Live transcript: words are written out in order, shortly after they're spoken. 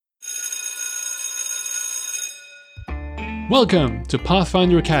Welcome to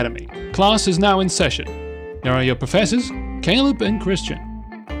Pathfinder Academy. Class is now in session. Here are your professors, Caleb and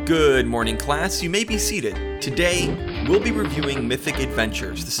Christian. Good morning, class. You may be seated. Today, we'll be reviewing Mythic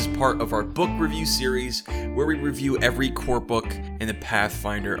Adventures. This is part of our book review series where we review every core book in the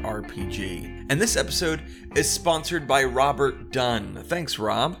Pathfinder RPG. And this episode is sponsored by Robert Dunn. Thanks,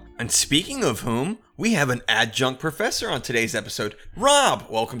 Rob. And speaking of whom, we have an adjunct professor on today's episode. Rob,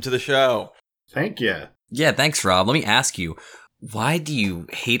 welcome to the show. Thank you. Yeah, thanks, Rob. Let me ask you, why do you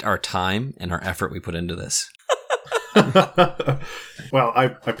hate our time and our effort we put into this? Well, I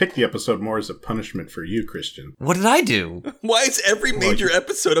picked the episode more as a punishment for you, Christian. What did I do? Why is every major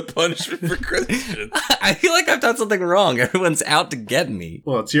episode a punishment for Christian? I feel like I've done something wrong. Everyone's out to get me.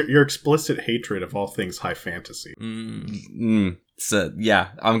 Well, it's your explicit hatred of all things high fantasy. So, yeah,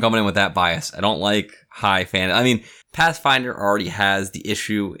 I'm coming in with that bias. I don't like high fantasy. I mean, Pathfinder already has the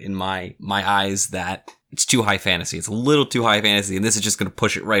issue in my eyes that it's too high fantasy. It's a little too high fantasy, and this is just going to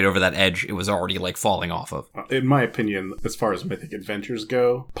push it right over that edge it was already, falling off of. In my opinion, as far as Mythic Adventures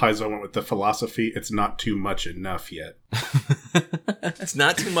go, Paizo went with the philosophy, it's not too much enough yet. It's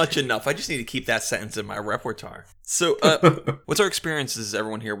not too much enough. I just need to keep that sentence in my repertoire. So, what's our experiences,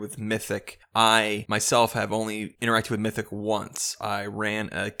 everyone here, with Mythic? I, myself, have only interacted with Mythic once. I ran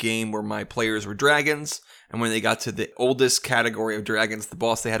a game where my players were dragons, and when they got to the oldest category of dragons, the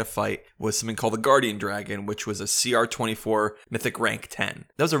boss they had to fight was something called the Guardian Dragon, which was a CR24 Mythic rank 10.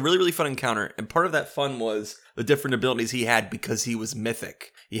 That was a really, really fun encounter, and part of that fun was the different abilities he had because he was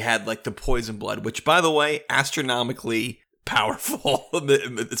Mythic. He had, the Poison Blood, which, by the way, astronomically powerful,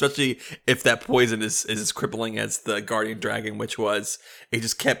 especially if that poison is as crippling as the Guardian Dragon, which was, it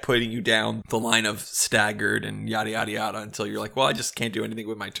just kept putting you down the line of staggered and yada yada yada until you're like, well, I just can't do anything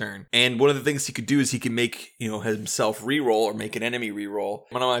with my turn. And one of the things he could do is he could make, himself reroll or make an enemy reroll.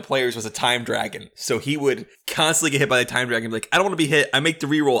 One of my players was a time dragon, so he would constantly get hit by the time dragon, be like, I don't want to be hit, I make the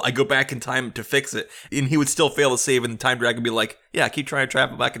reroll, I go back in time to fix it, and he would still fail to save, and the time dragon would be like, yeah, keep trying to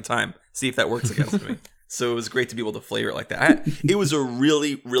travel back in time, see if that works against me. So it was great to be able to flavor it like that. It was a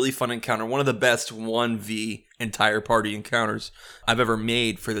really, really fun encounter. One of the best 1v entire party encounters I've ever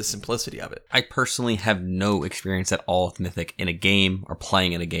made for the simplicity of it. I personally have no experience at all with Mythic in a game or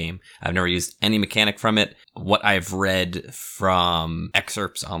playing in a game. I've never used any mechanic from it. What I've read from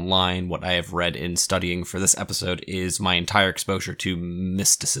excerpts online, what I have read in studying for this episode is my entire exposure to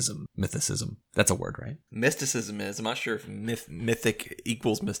mysticism. Mythicism. That's a word, right? Mysticism is. I'm not sure if mythic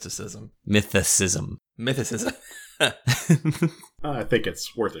equals mysticism. Mythicism. Mythicism. I think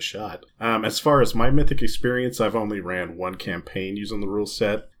it's worth a shot. As far as my Mythic experience, I've only ran one campaign using the rule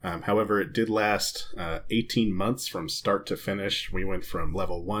set. However, it did last 18 months from start to finish. We went from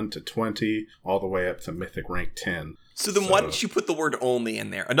level 1 to 20, all the way up to Mythic rank 10. So then why didn't you put the word only in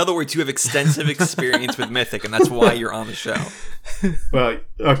there? In other words, you have extensive experience with Mythic, and that's why you're on the show. Well,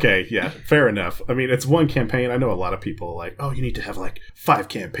 okay, yeah, fair enough. I mean, it's one campaign. I know a lot of people are like, oh, you need to have 5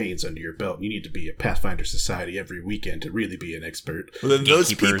 campaigns under your belt. You need to be at Pathfinder Society every weekend to really be an expert. Well, then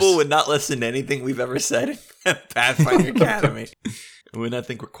those people would not listen to anything we've ever said at Pathfinder Academy. Would not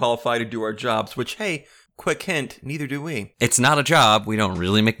think we're qualified to do our jobs, which, hey, quick hint, neither do we. It's not a job. We don't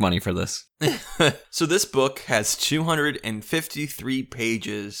really make money for this. So this book has 253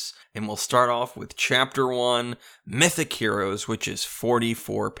 pages, and we'll start off with Chapter 1, Mythic Heroes, which is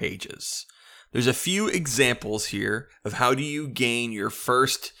 44 pages. There's a few examples here of how do you gain your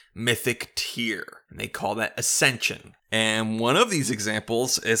first Mythic tier, and they call that Ascension. And one of these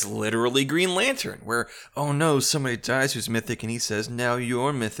examples is literally Green Lantern, where, oh no, somebody dies who's Mythic, and he says, now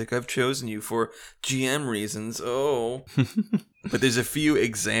you're Mythic, I've chosen you for GM reasons, oh. But there's a few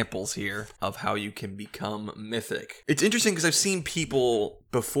examples here of how you can become Mythic. It's interesting because I've seen people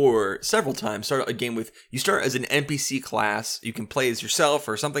before several times start a game with, you start as an NPC class, you can play as yourself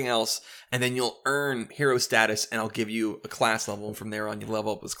or something else, and then you'll earn hero status, and I'll give you a class level, and from there on you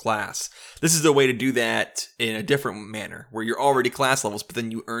level up as class. This is a way to do that in a different manner, where you're already class levels, but then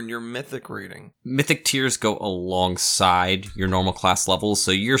you earn your Mythic rating. Mythic tiers go alongside your normal class levels,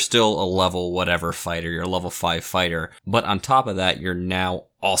 so you're still a level whatever fighter, you're a level 5 fighter, but on top of that, you're now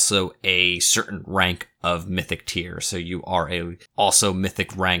also a certain rank of Mythic tier, so you are also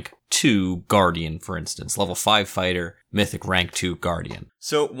Mythic rank 2 Guardian, for instance. Level 5 fighter, Mythic rank 2 Guardian.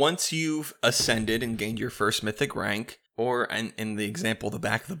 So once you've ascended and gained your first Mythic rank, or in the example, the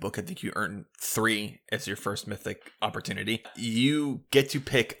back of the book, I think you earn 3 as your first Mythic opportunity, you get to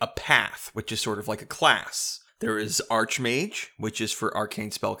pick a path, which is sort of like a class. There is Archmage, which is for arcane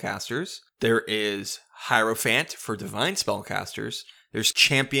spellcasters. There is Hierophant for divine spellcasters. There's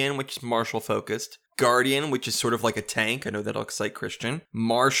Champion, which is martial focused. Guardian, which is sort of like a tank. I know that'll excite Christian.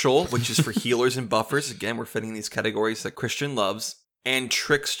 Marshal, which is for healers and buffers. Again, we're fitting these categories that Christian loves. And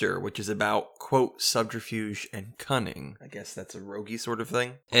Trickster, which is about, quote, subterfuge and cunning. I guess that's a roguey sort of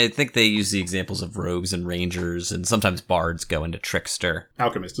thing. I think they use the examples of rogues and rangers, and sometimes bards go into Trickster.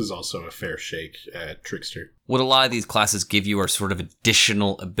 Alchemist is also a fair shake at Trickster. What a lot of these classes give you are sort of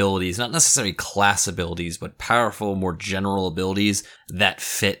additional abilities, not necessarily class abilities, but powerful, more general abilities that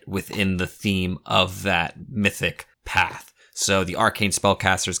fit within the theme of that mythic path. So the arcane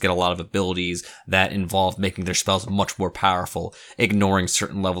spellcasters get a lot of abilities that involve making their spells much more powerful, ignoring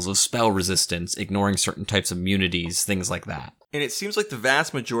certain levels of spell resistance, ignoring certain types of immunities, things like that. And it seems like the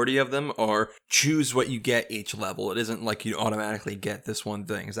vast majority of them are choose what you get each level. It isn't like you automatically get this one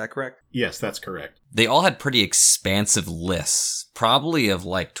thing. Is that correct? Yes, that's correct. They all had pretty expansive lists, probably of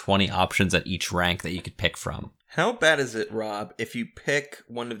like 20 options at each rank that you could pick from. How bad is it, Rob, if you pick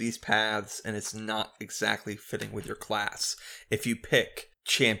one of these paths and it's not exactly fitting with your class? If you pick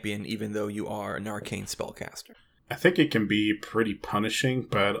champion, even though you are an arcane spellcaster? I think it can be pretty punishing,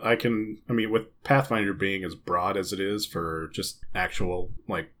 but with Pathfinder being as broad as it is for just actual,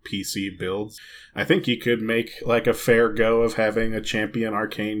 PC builds, I think you could make, a fair go of having a champion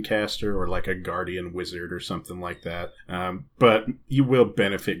arcane caster or, a guardian wizard or something like that. But you will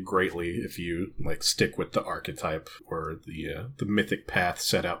benefit greatly if you, stick with the archetype or the mythic path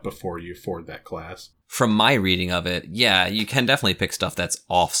set out before you for that class. From my reading of it, yeah, you can definitely pick stuff that's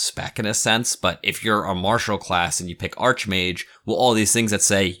off-spec in a sense, but if you're a martial class and you pick Archmage, well, all these things that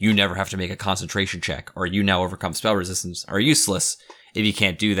say you never have to make a concentration check or you now overcome spell resistance are useless if you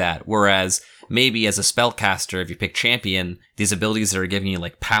can't do that. Whereas maybe as a spellcaster, if you pick Champion, these abilities that are giving you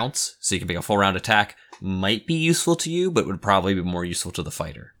Pounce, so you can make a full round attack, might be useful to you, but would probably be more useful to the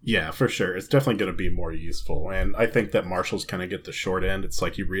fighter. Yeah, for sure. It's definitely going to be more useful. And I think that marshals kind of get the short end. It's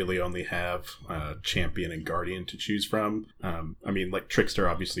like you really only have champion and guardian to choose from. Trickster,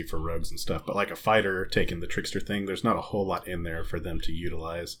 obviously, for rogues and stuff. But a fighter taking the trickster thing, there's not a whole lot in there for them to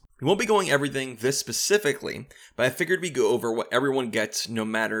utilize. We won't be going everything this specifically, but I figured we'd go over what everyone gets no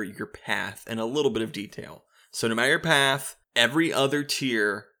matter your path in a little bit of detail. So no matter your path, every other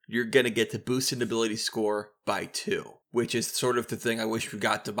tier, you're going to get to boost an ability score by 2, which is sort of the thing I wish we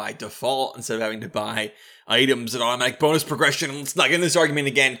got to by default instead of having to buy items and automatic bonus progression. Let's not get in this argument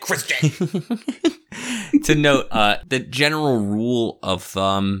again, Christian. To note, the general rule of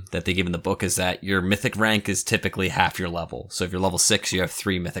thumb that they give in the book is that your mythic rank is typically half your level. So if you're level 6, you have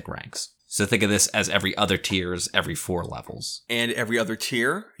 3 mythic ranks. So think of this as every other tier is every 4 levels. And every other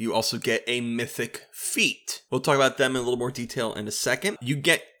tier, you also get a mythic feat. We'll talk about them in a little more detail in a second. You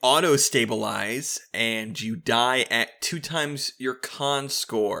get auto-stabilize, and you die at 2 times your con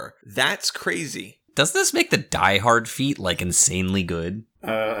score. That's crazy. Does this make the Die Hard feat, insanely good?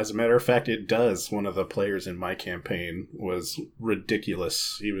 As a matter of fact, it does. One of the players in my campaign was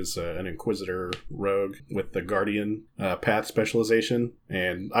ridiculous. He was an Inquisitor rogue with the Guardian path specialization,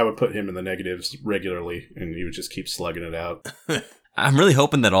 and I would put him in the negatives regularly, and he would just keep slugging it out. I'm really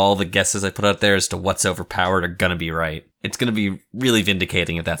hoping that all the guesses I put out there as to what's overpowered are gonna be right. It's gonna be really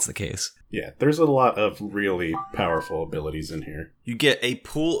vindicating if that's the case. Yeah, there's a lot of really powerful abilities in here. You get a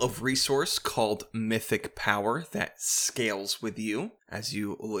pool of resource called Mythic Power that scales with you as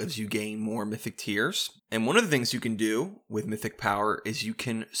you gain more mythic tiers. And one of the things you can do with Mythic Power is you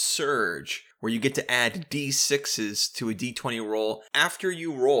can surge, where you get to add D6s to a D20 roll after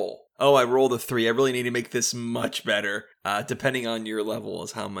you roll. Oh, I rolled a 3. I really need to make this much better. Depending on your level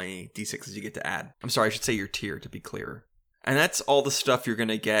is how many D6s you get to add. I'm sorry, I should say your tier to be clearer. And that's all the stuff you're going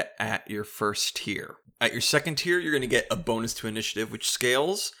to get at your first tier. At your second tier, you're going to get a bonus to initiative, which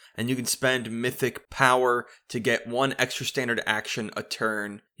scales, and you can spend Mythic Power to get 1 extra standard action a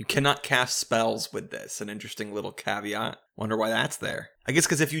turn. You cannot cast spells with this. An interesting little caveat. Wonder why that's there. I guess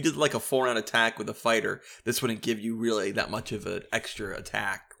because if you did a full round attack with a fighter, this wouldn't give you really that much of an extra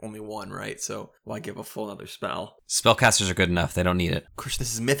attack. Only 1, right? So why give a full other spell? Spellcasters are good enough. They don't need it. Of course,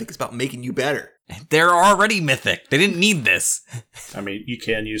 this is mythic. It's about making you better. They're already mythic. They didn't need this. You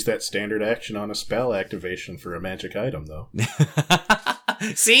can use that standard action on a spell activation for a magic item, though.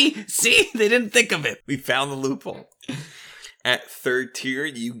 See? They didn't think of it. We found the loophole. At 3rd tier,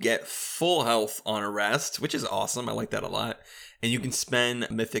 you get full health on a rest, which is awesome. I like that a lot. And you can spend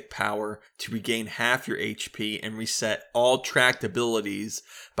Mythic Power to regain half your HP and reset all tracked abilities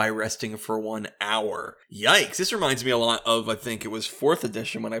by resting for 1 hour. Yikes! This reminds me a lot of, I think it was 4th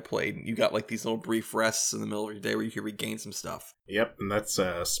edition when I played. You got these little brief rests in the middle of your day where you could regain some stuff. Yep, and that's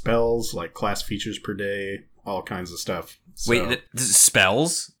spells, class features per day, all kinds of stuff. So, wait,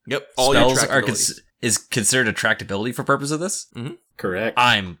 spells? Yep, all spells are is considered attractability for purpose of this? Mm-hmm. Correct.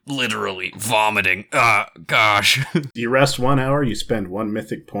 I'm literally vomiting. Gosh. You rest 1 hour, you spend 1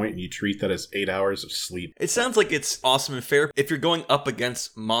 mythic point, and you treat that as 8 hours of sleep. It sounds like it's awesome and fair. If you're going up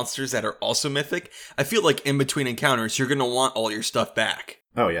against monsters that are also mythic, I feel like in between encounters, you're going to want all your stuff back.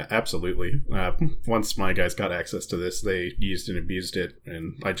 Oh yeah, absolutely. Once my guys got access to this, they used and abused it,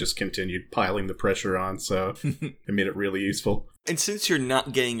 and I just continued piling the pressure on, so it made it really useful. And since you're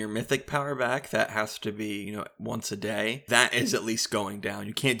not getting your mythic power back, that has to be, once a day. That is at least going down.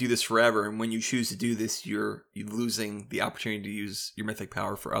 You can't do this forever, and when you choose to do this, you're losing the opportunity to use your mythic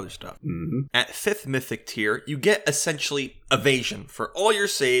power for other stuff. Mm-hmm. At 5th mythic tier, you get essentially evasion for all your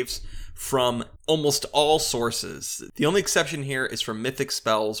saves from almost all sources. The only exception here is from mythic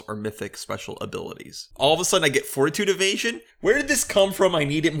spells or mythic special abilities. All of a sudden I get fortitude evasion? Where did this come from? I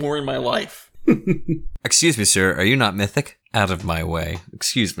need it more in my life. Excuse me, sir. Are you not mythic? Out of my way.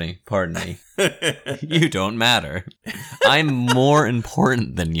 Excuse me. Pardon me. You don't matter. I'm more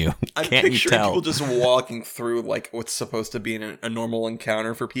important than you. I'm Can't you picturing tell? people just walking through like what's supposed to be a normal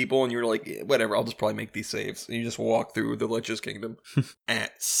encounter for people, and you're like, whatever, I'll just probably make these saves. And you just walk through the Lich's Kingdom.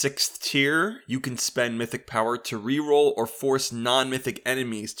 At 6th tier, you can spend mythic power to reroll or force non-mythic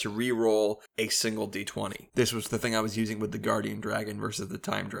enemies to reroll a single d20. This was the thing I was using with the Guardian Dragon versus the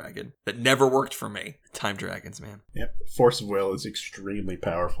Time Dragon. That never worked for me. Time Dragons, man. Yep, Force of Will is extremely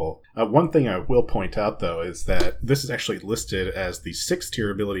powerful. One thing I will point out, though, is that this is actually listed as the 6th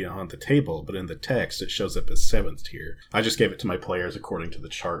tier ability on the table, but in the text it shows up as 7th tier. I just gave it to my players according to the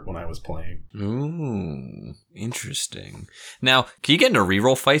chart when I was playing. Ooh, interesting. Now, can you get into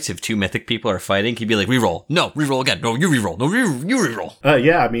reroll fights if 2 mythic people are fighting? Can you be like, reroll? No, reroll again. No, you reroll. No, you reroll.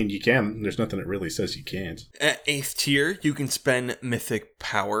 Yeah, I mean, you can. There's nothing that really says you can't. At 8th tier, you can spend mythic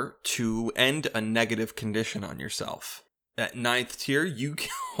power to end a negative condition on yourself. At 9th tier,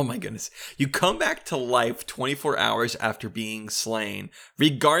 oh my goodness, you come back to life 24 hours after being slain,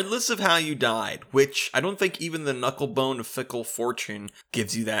 regardless of how you died, which I don't think even the Knucklebone of Fickle Fortune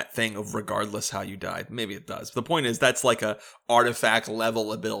gives you that thing of regardless how you died. Maybe it does. But the point is, that's like a artifact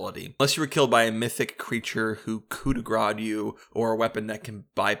level ability. Unless you were killed by a mythic creature who coup de grace you, or a weapon that can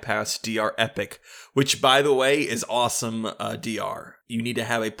bypass DR Epic, which by the way is awesome DR. You need to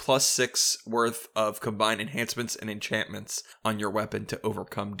have a +6 worth of combined enhancements and enchantments on your weapon to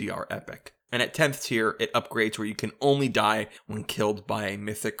overcome DR Epic. And at 10th tier, it upgrades where you can only die when killed by a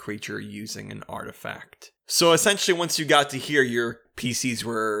mythic creature using an artifact. So essentially, once you got to here, your PCs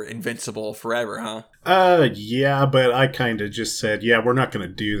were invincible forever, huh? Yeah, but I kind of just said, yeah, we're not going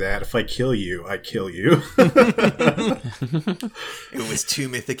to do that. If I kill you, I kill you. It was too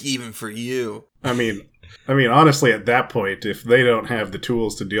mythic even for you. I mean, honestly, at that point, if they don't have the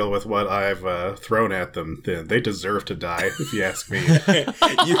tools to deal with what I've thrown at them, then they deserve to die, if you ask me.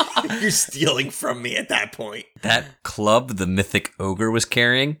 You're stealing from me at that point. That club the mythic ogre was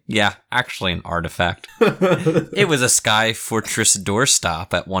carrying? Yeah, actually an artifact. It was a Sky Fortress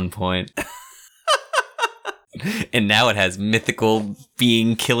doorstop at one point. And now it has mythical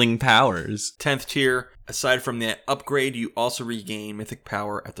being-killing powers. 10th tier, aside from that upgrade, you also regain mythic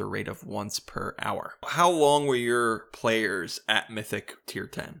power at the rate of once per hour. How long were your players at mythic tier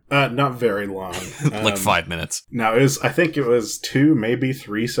 10? Not very long. Like 5 minutes. No, I think it was 2, maybe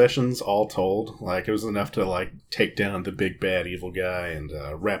 3 sessions all told. Like, it was enough to, take down the big bad evil guy and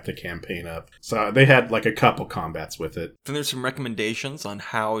wrap the campaign up. So they had, a couple combats with it. Then there's some recommendations on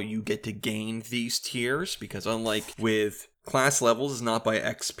how you get to gain these tiers, because unlike with class levels, is not by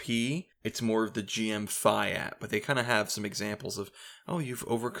XP, it's more of the GM Fiat, but they kind of have some examples of, you've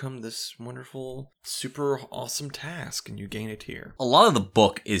overcome this wonderful, super awesome task, and you gain a tier. A lot of the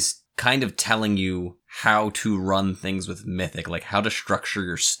book is kind of telling you how to run things with Mythic, like how to structure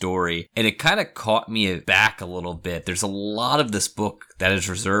your story. And it kind of caught me back a little bit. There's a lot of this book that is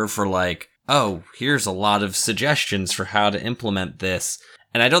reserved for here's a lot of suggestions for how to implement this.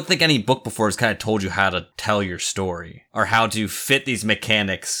 And I don't think any book before has kind of told you how to tell your story or how to fit these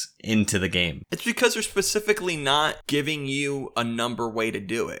mechanics into the game. It's because they're specifically not giving you a number way to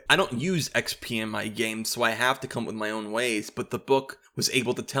do it. I don't use XP in my game, so I have to come up with my own ways, but the book was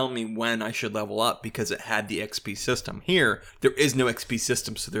able to tell me when I should level up because it had the XP system. Here, there is no XP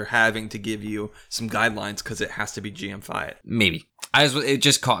system, so they're having to give you some guidelines because it has to be GM-fied. Maybe. It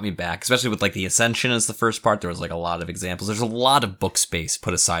just caught me back, especially with the Ascension as the first part. There was a lot of examples. There's a lot of book space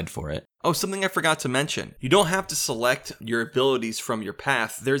put aside for it. Oh, something I forgot to mention. You don't have to select your abilities from your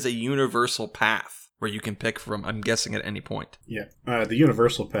path. There's a universal path. where you can pick from, I'm guessing, at any point. Yeah. The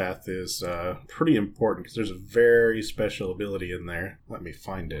universal path is pretty important because there's a very special ability in there. Let me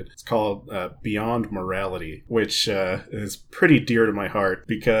find it. It's called Beyond Morality, which is pretty dear to my heart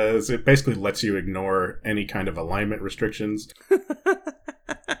because it basically lets you ignore any kind of alignment restrictions.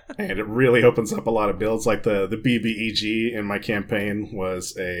 And it really opens up a lot of builds. Like the BBEG in my campaign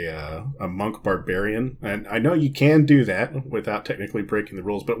was a monk barbarian. And I know you can do that without technically breaking the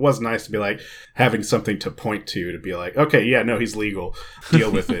rules, but it was nice to be like having something to point to be like, okay, yeah, no, he's legal.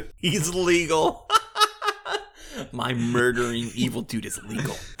 Deal with it. He's legal. My murdering evil dude is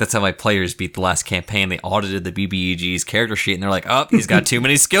legal. That's how my players beat the last campaign. They audited the BBEG's character sheet and they're like, oh, he's got too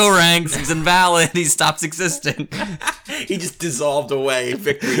many skill ranks. He's invalid. He stops existing. He just dissolved away.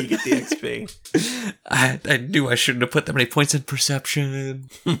 Victory, you get the XP. I knew I shouldn't have put that many points in perception.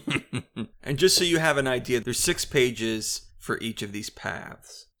 And just so you have an idea, there's 6 pages for each of these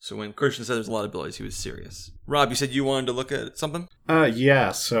paths. So when Christian said there's a lot of abilities, he was serious. Rob, you said you wanted to look at something?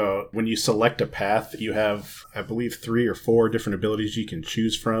 Yeah, so when you select a path, you have, I believe, 3 or 4 different abilities you can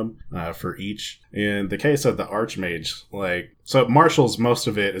choose from for each. In the case of the Archmage, so Marshall's, most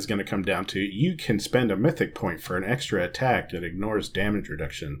of it is going to come down to you can spend a mythic point for an extra attack that ignores damage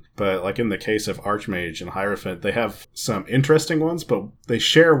reduction. But like in the case of Archmage and Hierophant, they have some interesting ones, but they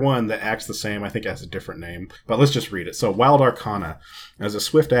share one that acts the same. I think it has a different name. But let's just read it. So Wild Arcana. As a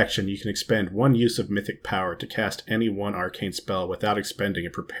swift action, you can expend 1 use of mythic power to cast any 1 arcane spell without expending a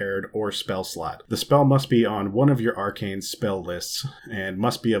prepared or spell slot. The spell must be on one of your arcane spell lists and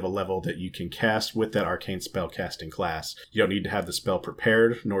must be of a level that you can cast with that arcane spell casting class. You don't need to have the spell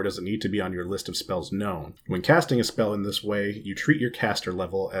prepared, nor does it need to be on your list of spells known. When casting a spell in this way, you treat your caster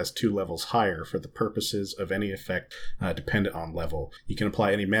level as 2 levels higher for the purposes of any effect dependent on level. You can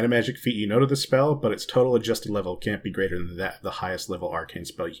apply any mana magic feat you know to the spell, but its total adjusted level can't be greater than the highest level arcane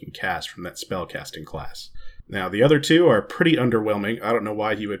spell you can cast from that spell casting class. Now, the other 2 are pretty underwhelming. I don't know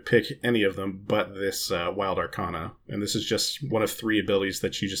why you would pick any of them but this Wild Arcana. And this is just one of 3 abilities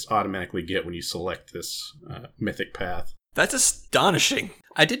that you just automatically get when you select this mythic path. That's astonishing.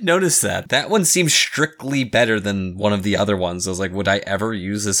 I did notice that. That one seems strictly better than one of the other ones. I was like, would I ever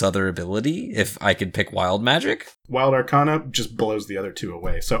use this other ability if I could pick Wild Magic? Wild Arcana just blows the other 2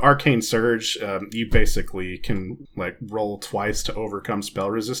 away. So Arcane Surge, you basically can roll twice to overcome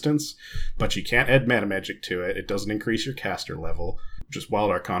spell resistance, but you can't add mana magic to it. It doesn't increase your caster level. Just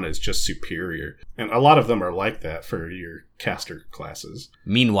Wild Arcana is just superior. And a lot of them are like that for your caster classes.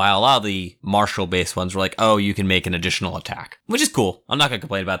 Meanwhile, a lot of the martial-based ones were like, oh, you can make an additional attack, which is cool. I'm not going to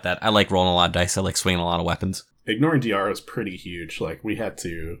complain about that. I like rolling a lot of dice. I like swinging a lot of weapons. Ignoring DR is pretty huge. We had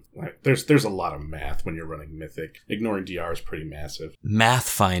to... there's a lot of math when you're running Mythic. Ignoring DR is pretty massive.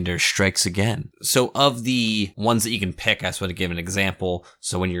 Mathfinder strikes again. So of the ones that you can pick, I just want to give an example.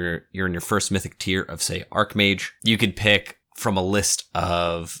 So when you're in your first Mythic tier of, say, Archmage, you could pick from a list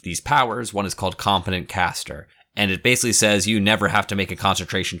of these powers. One is called Competent Caster, and it basically says you never have to make a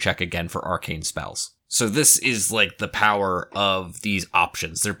concentration check again for arcane spells. So this is the power of these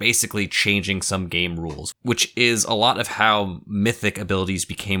options. They're basically changing some game rules, which is a lot of how mythic abilities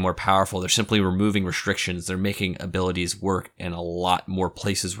became more powerful. They're simply removing restrictions. They're making abilities work in a lot more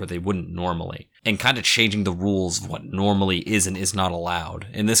places where they wouldn't normally, and kind of changing the rules of what normally is and is not allowed.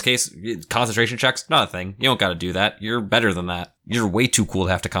 In this case, concentration checks, not a thing. You don't got to do that. You're better than that. You're way too cool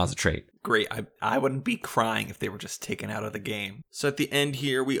to have to concentrate. Great. I wouldn't be crying if they were just taken out of the game. So at the end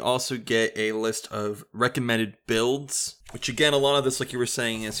here, we also get a list of recommended builds, which again, a lot of this, like you were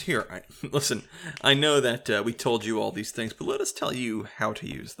saying, is here. Listen, I know that we told you all these things, but let us tell you how to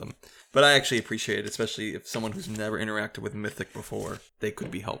use them. But I actually appreciate it, especially if someone who's never interacted with Mythic before, they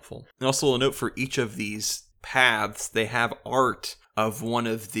could be helpful. And also a note for each of these paths, they have art of one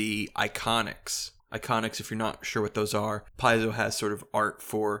of the iconics. Iconics, if you're not sure what those are, Paizo has sort of art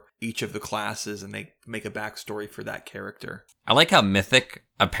for each of the classes, and they make a backstory for that character. I like how Mythic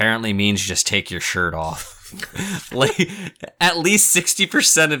apparently means just take your shirt off. At least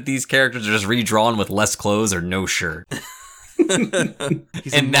 60% of these characters are just redrawn with less clothes or no shirt.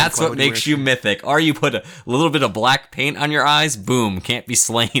 And that's what makes you Mythic. Or you put a little bit of black paint on your eyes, boom, can't be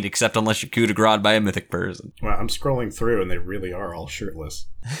slain except unless you're coup de grace by a Mythic person. Well, I'm scrolling through and they really are all shirtless.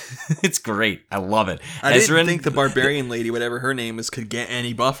 It's great. I love it. I didn't think the barbarian lady, whatever her name is, could get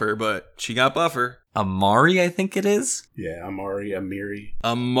any buffer, but she got buffer. Amari, I think it is. Yeah, Amiri.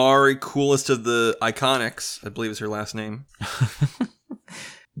 Amari, coolest of the iconics, I believe is her last name.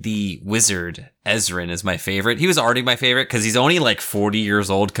 The wizard, Ezrin, is my favorite. He was already my favorite because he's only 40 years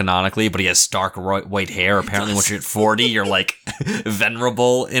old canonically, but he has stark white hair. Apparently, once you're at 40, you're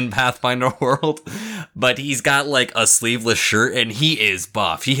venerable in Pathfinder world. but he's got like a sleeveless shirt and he is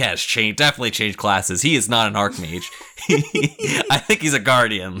buff. He has definitely changed classes. He is not an Archmage. I think he's a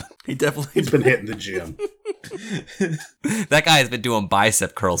Guardian. He definitely He's been hitting the gym. That guy has been doing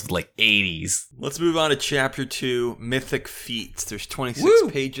bicep curls with like 80s. Let's move on to Chapter 2, Mythic Feats. There's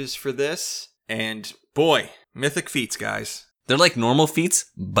 26 pages for this. And boy, Mythic Feats, guys. They're like normal feats,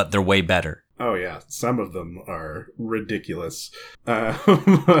 but they're way better. Oh, yeah. Some of them are ridiculous. I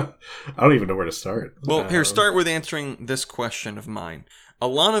don't even know where to start. Well, here, start with answering this question of mine. A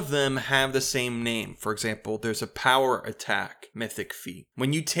lot of them have the same name. For example, there's a Power Attack Mythic Feat.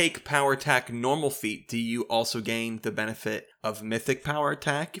 When you take Power Attack Normal Feat, do you also gain the benefit of Mythic Power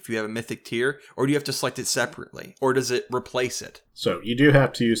Attack if you have a Mythic tier? Or do you have to select it separately? Or does it replace it? So you do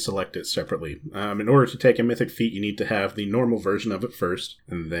have to select it separately. In order to take a Mythic Feat, you need to have the normal version of it first,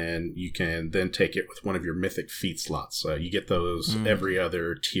 and then you can then take it with one of your Mythic Feat slots. You get those every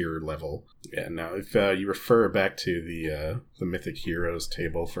other tier level. Yeah. Now, if you refer back to the Mythic Heroes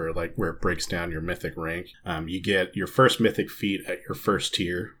table for like where it breaks down your Mythic rank, you get your first Mythic Feat at your first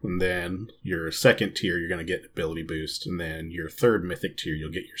tier, and then your second tier you're going to get ability boost, and then your third Mythic tier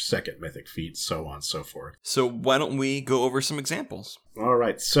you'll get your second Mythic Feat, so on and so forth. So why don't we go over some examples? All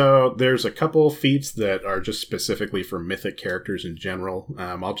right, so there's a couple feats that are just specifically for Mythic characters in general.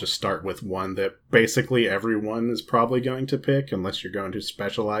 I'll just start with one that basically everyone is probably going to pick, unless you're going to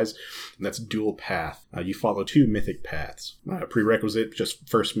specialize, and that's Dual Path. You follow 2 Mythic paths. Prerequisite, just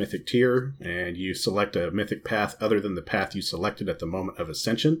first Mythic tier, and you select a Mythic path other than the path you selected at the moment of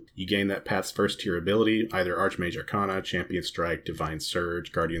Ascension. You gain that path's first tier ability, either Archmage Arcana, Champion Strike, Divine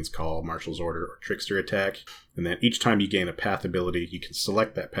Surge, Guardian's Call, Marshal's Order, or Trickster Attack. And then each time you gain a path ability, you can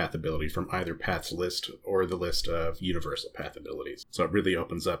select that path ability from either path's list or the list of universal path abilities. So it really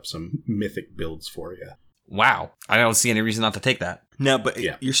opens up some Mythic builds for you. Wow. I don't see any reason not to take that. No, but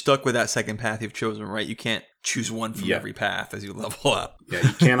you're stuck with that second path you've chosen, right? You can't choose one from every path as you level up. Yeah,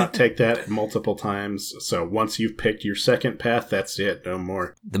 you cannot take that multiple times. So once you've picked your second path, that's it. No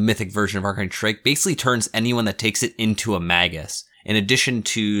more. The Mythic version of Arcane Strike basically turns anyone that takes it into a Magus. In addition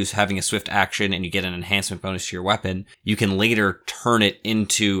to having a swift action and you get an enhancement bonus to your weapon, you can later turn it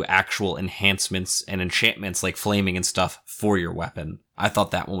into actual enhancements and enchantments like flaming and stuff for your weapon. I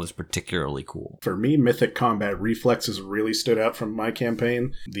thought that one was particularly cool. For me, Mythic Combat Reflexes really stood out from my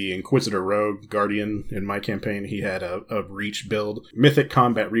campaign. The Inquisitor Rogue Guardian in my campaign, he had a reach build. Mythic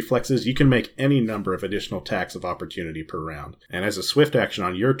Combat Reflexes, you can make any number of additional attacks of opportunity per round. And as a swift action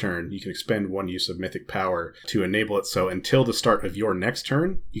on your turn, you can expend one use of Mythic Power to enable it so until the start of your next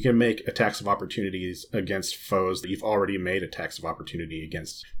turn, you can make attacks of opportunities against foes that you've already made attacks of opportunity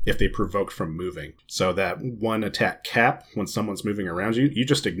against if they provoked from moving. So that one attack cap, when someone's moving around you, you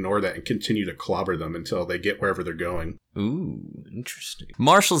just ignore that and continue to clobber them until they get wherever they're going. Ooh, interesting.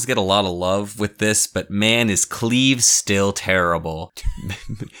 Marshals get a lot of love with this, but man, is Cleave still terrible.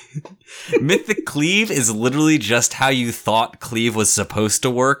 Mythic Cleave is literally just how you thought Cleave was supposed to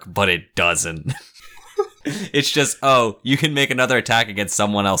work, but it doesn't. It's just, you can make another attack against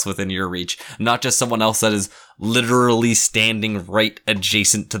someone else within your reach, not just someone else that is literally standing right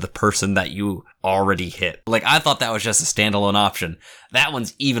adjacent to the person that you already hit. Like, I thought that was just a standalone option. That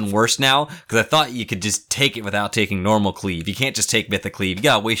one's even worse now, because I thought you could just take it without taking normal Cleave. You can't just take Mythic Cleave. You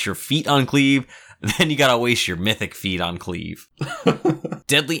gotta waste your feet on Cleave, then you gotta waste your Mythic feet on Cleave.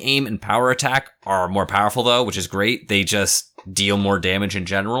 Deadly Aim and Power Attack are more powerful though, which is great. They just deal more damage in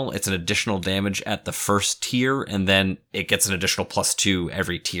general. It's an additional damage at the first tier, and then it gets an additional +2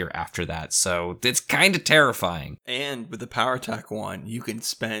 every tier after that. So it's kind of terrifying. And with the Power Attack one, you can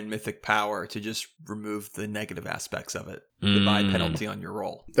spend Mythic Power to just remove the negative aspects of it. The buy penalty on your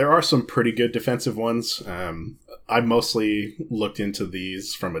roll. There are some pretty good defensive ones. I mostly looked into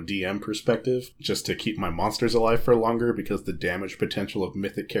these from a DM perspective, just to keep my monsters alive for longer, because the damage potential of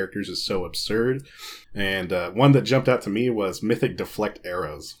Mythic characters is so absurd. And one that jumped out to me was Mythic Deflect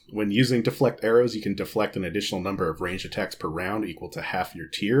Arrows. When using Deflect Arrows, you can deflect an additional number of ranged attacks per round equal to half your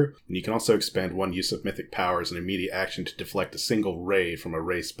tier. And you can also expend one use of Mythic Power as an immediate action to deflect a single ray from a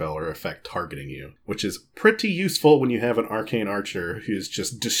ray spell or effect targeting you, which is pretty useful when you have an Arcane Archer who's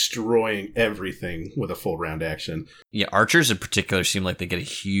just destroying everything with a full round action. Yeah, archers in particular seem like they get a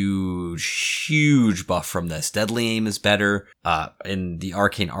huge buff from this. Deadly Aim is better. In the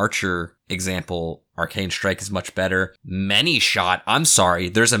Arcane Archer example, Arcane Strike is much better. Many Shot, I'm sorry,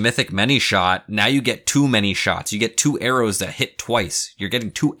 there's a Mythic Many Shot. Now you get 2 many shots. You get 2 arrows that hit twice. You're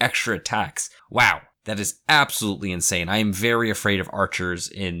getting 2 extra attacks. Wow, that is absolutely insane. I am very afraid of archers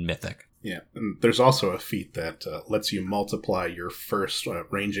in Mythic. Yeah, and there's also a feat that lets you multiply your first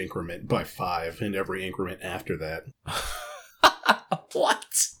range increment by 5 in every increment after that. What?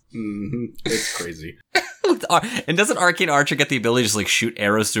 It's crazy. And doesn't Arcane Archer get the ability to just like shoot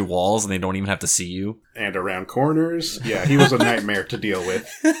arrows through walls and they don't even have to see you? And around corners. Yeah, he was a nightmare to deal with.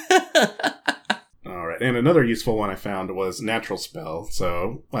 All right, and another useful one I found was Natural Spell.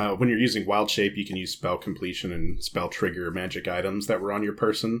 So when you're using Wild Shape, you can use spell completion and spell trigger magic items that were on your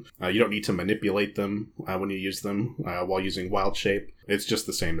person. You don't need to manipulate them when you use them while using Wild Shape. It's just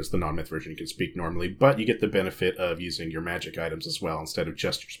the same as the non-myth version. You can speak normally, but you get the benefit of using your magic items as well instead of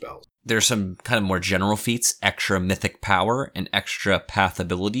just your spells. There's some kind of more general feats. Extra mythic power and extra path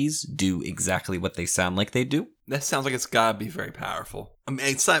abilities do exactly what they sound like they do. That sounds like it's gotta be very powerful. I mean,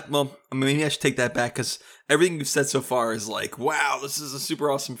 it's not, well, I mean, maybe I should take that back because everything you've said so far is like, wow, this is a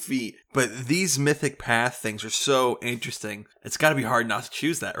super awesome feat. But these mythic path things are so interesting. It's gotta be hard not to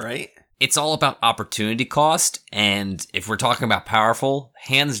choose that, right? It's all about opportunity cost, and if we're talking about powerful,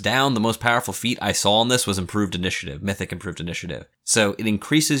 hands down, the most powerful feat I saw on this was Improved Initiative, Mythic Improved Initiative. So it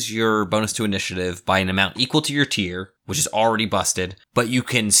increases your bonus to initiative by an amount equal to your tier, which is already busted, but you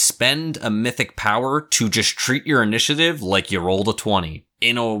can spend a mythic power to just treat your initiative like you rolled a 20.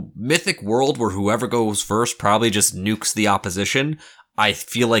 In a mythic world where whoever goes first probably just nukes the opposition, I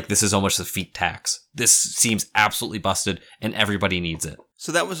feel like this is almost a feat tax. This seems absolutely busted, and everybody needs it.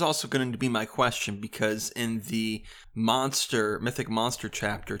 So that was also going to be my question, because in the Mythic Monster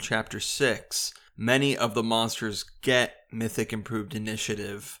chapter 6, many of the monsters get Mythic Improved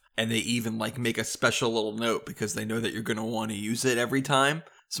Initiative, and they even like make a special little note because they know that you're going to want to use it every time.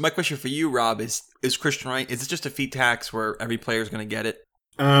 So my question for you, Rob, is Christian right? Is it just a feat tax where every player is going to get it?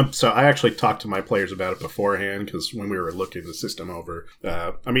 So I actually talked to my players about it beforehand, because when we were looking the system over,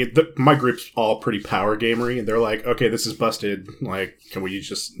 my group's all pretty power gamery, and they're like, okay, this is busted, like, can we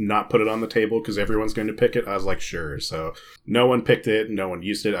just not put it on the table because everyone's going to pick it? I was like, sure. So no one picked it, no one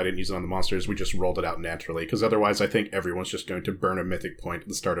used it, I didn't use it on the monsters, we just rolled it out naturally, because otherwise I think everyone's just going to burn a mythic point at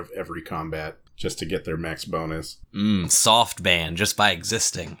the start of every combat just to get their max bonus. Soft ban, just by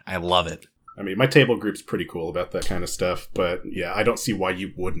existing. I love it. I mean, my table group's pretty cool about that kind of stuff, but yeah, I don't see why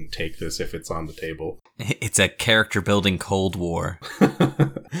you wouldn't take this if it's on the table. It's a character building Cold War.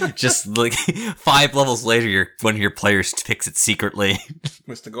 Just like 5 levels later, one of your players picks it secretly.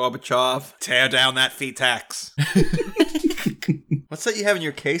 Mr. Gorbachev, tear down that feat tax. What's that you have in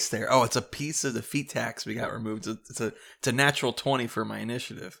your case there? Oh, it's a piece of the feat tax we got removed. It's a natural 20 for my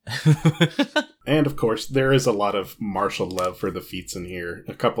initiative. And of course, there is a lot of martial love for the feats in here.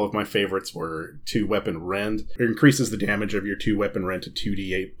 A couple of my favorites were 2-Weapon Rend. It increases the damage of your 2-Weapon Rend to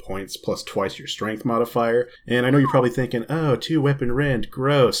 2d8 points plus twice your strength modifier. And I know you're probably thinking, oh, 2-Weapon Rend,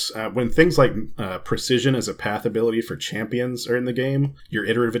 gross. When things like Precision as a path ability for champions are in the game, your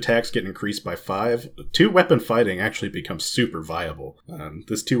iterative attacks get increased by 5. 2-Weapon fighting actually becomes super viable.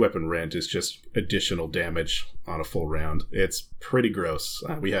 This 2-Weapon Rend is just additional damage on a full round. It's pretty gross.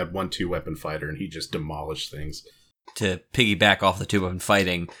 We had one 2-Weapon fighter and he just demolished things. To piggyback off the 2-weapon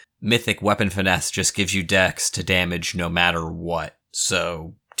fighting, Mythic Weapon Finesse just gives you dex to damage no matter what.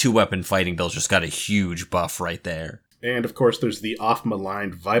 So 2-weapon fighting build just got a huge buff right there. And of course, there's the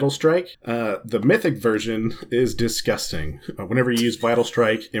off-maligned Vital Strike. The Mythic version is disgusting. Whenever you use Vital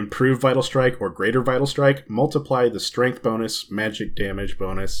Strike, Improve Vital Strike, or Greater Vital Strike, multiply the Strength bonus, Magic Damage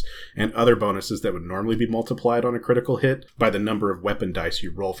bonus, and other bonuses that would normally be multiplied on a critical hit by the number of weapon dice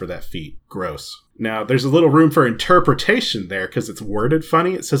you roll for that feat. Gross. Now, there's a little room for interpretation there because it's worded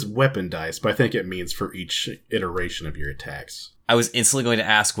funny. It says weapon dice, but I think it means for each iteration of your attacks. I was instantly going to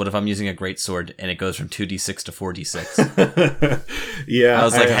ask, what if I'm using a greatsword and it goes from 2d6 to 4d6? Yeah. I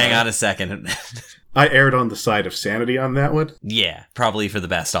was like, hang on a second. I erred on the side of sanity on that one. Yeah, probably for the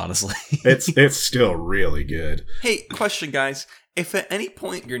best, honestly. It's still really good. Hey, question, guys. If at any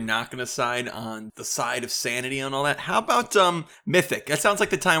point you're not going to side on the side of sanity and all that, how about Mythic? That sounds like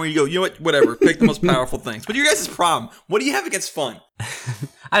the time where you go, you know what, whatever, pick the most powerful things. What are your guys' problem? What do you have against fun?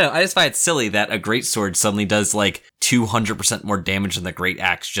 I don't know, I just find it silly that a greatsword suddenly does like 200% more damage than the great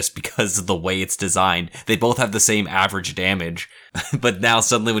axe just because of the way it's designed. They both have the same average damage, but now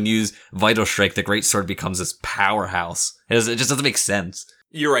suddenly when you use Vital Strike, the greatsword becomes this powerhouse. It just doesn't make sense.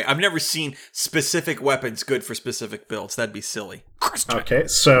 You're right. I've never seen specific weapons good for specific builds. That'd be silly. Okay,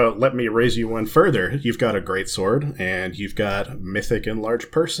 so let me raise you one further. You've got a great sword, and you've got Mythic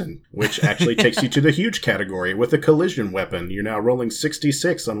Enlarged Person, which actually takes you to the huge category with a collision weapon. You're now rolling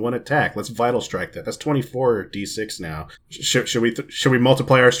 66 on one attack. Let's Vital Strike that. That's 24 d6 now. Should we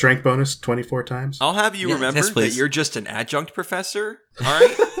multiply our strength bonus 24 times? I'll have you remember that you're just an adjunct professor. All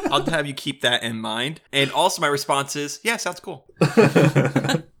right? I'll have you keep that in mind. And also my response is, yeah, sounds cool.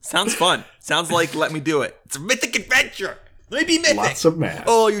 Sounds fun. Sounds like let me do it. It's a mythic adventure. Let me be mythic. Lots of math.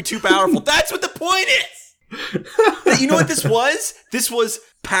 Oh, you're too powerful. That's what the point is. You know what this was? This was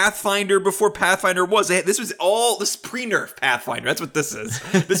Pathfinder before Pathfinder was. This was pre-nerf Pathfinder. That's what this is.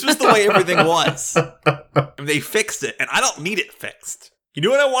 This was the way everything was. And they fixed it, and I don't need it fixed. You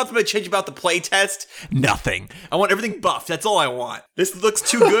know what I want them to change about the playtest? Nothing. I want everything buffed. That's all I want. This looks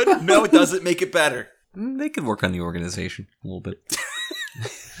too good? No, it doesn't. Make it better. They could work on the organization a little bit.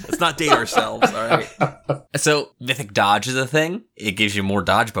 Let's not date ourselves, all right? So, Mythic Dodge is a thing. It gives you more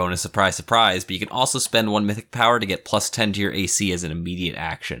dodge bonus, surprise, surprise, but you can also spend 1 Mythic Power to get plus 10 to your AC as an immediate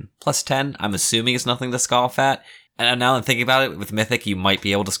action. Plus 10, I'm assuming is nothing to scoff at. And now I'm thinking about it, with Mythic, you might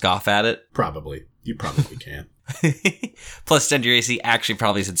be able to scoff at it. Probably. You probably can. Plus 10 to your AC actually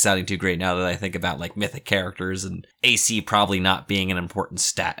probably isn't sounding too great now that I think about like Mythic characters and AC probably not being an important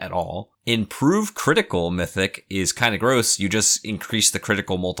stat at all. Improve Critical Mythic is kind of gross. You just increase the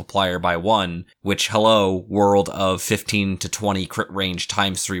critical multiplier by 1, which, hello, world of 15 to 20 crit range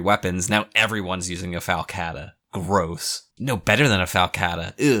times 3 weapons. Now everyone's using a Falcata. Gross. No better than a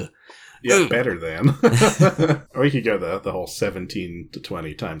Falcata. Ugh. Yeah, better than. Or you could go the whole 17 to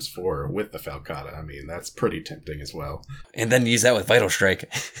 20 times 4 with the Falcata. I mean, that's pretty tempting as well. And then use that with Vital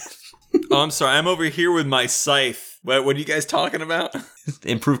Strike. Oh, I'm sorry. I'm over here with my scythe. What are you guys talking about?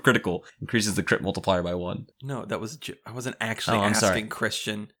 Improve Critical. Increases the crit multiplier by 1. No, that was... I wasn't actually I'm asking, sorry.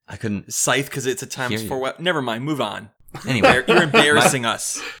 Christian. I couldn't... Scythe, because it's a times 4 weapon. Never mind. Move on. Anyway. You're embarrassing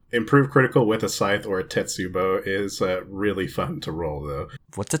us. Improve Critical with a Scythe or a Tetsubo is really fun to roll, though.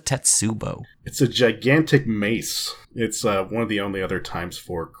 What's a Tetsubo? It's a gigantic mace. It's one of the only other times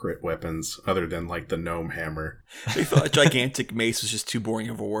 4 crit weapons other than, like, the Gnome Hammer. They thought gigantic mace was just too boring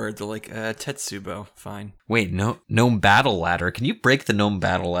of a word. They're like, Tetsubo, fine. Wait, no, Gnome Battle Ladder. Can you break the Gnome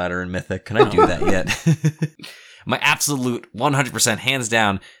Battle Ladder in Mythic? Can I do that yet? My absolute 100% hands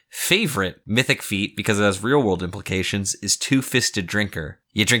down favorite Mythic feat, because it has real world implications, is Two-Fisted Drinker.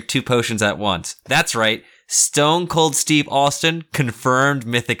 You drink 2 potions at once. That's right. Stone Cold Steve Austin, confirmed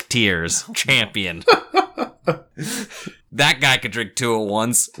Mythic Tears champion. That guy could drink 2 at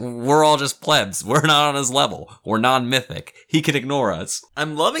once. We're all just plebs. We're not on his level. We're non-mythic. He can ignore us.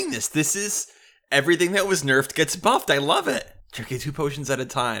 I'm loving this. This is everything that was nerfed gets buffed. I love it. Drinking 2 potions at a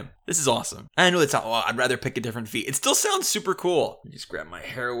time. This is awesome. I know it's not, well, I'd rather pick a different feat. It still sounds super cool. Just grab my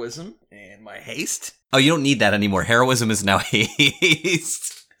heroism and my haste. Oh, you don't need that anymore. Heroism is now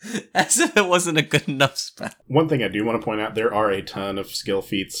haste. As if it wasn't a good enough spell. One thing I do want to point out, there are a ton of skill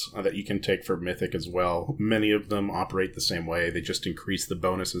feats that you can take for Mythic as well. Many of them operate the same way. They just increase the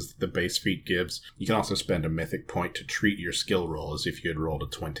bonuses that the base feat gives. You can also spend a Mythic point to treat your skill roll as if you had rolled a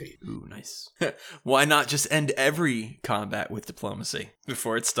 20. Ooh, nice. Why not just end every combat with diplomacy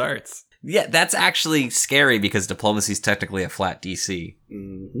before it starts? Yeah, that's actually scary because diplomacy is technically a flat DC.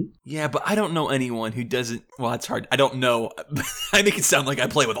 Mm-hmm. Yeah, but I don't know anyone who doesn't... Well, it's hard. I don't know. I make it sound like I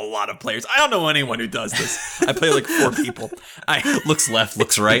play with a lot of players. I don't know anyone who does this. I play like 4 people. Looks left,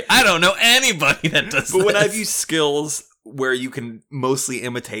 looks right. I don't know anybody that does this. But when I've used skills where you can mostly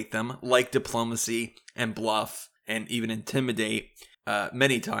imitate them, like diplomacy and bluff and even intimidate...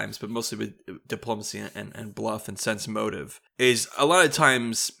 many times, but mostly with diplomacy and bluff and sense motive, is a lot of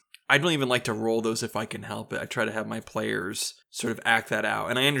times... I don't even like to roll those if I can help it. I try to have my players sort of act that out.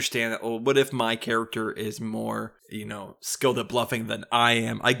 And I understand that, well, what if my character is more, skilled at bluffing than I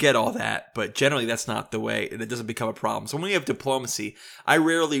am? I get all that, but generally that's not the way. It doesn't become a problem. So when you have diplomacy, I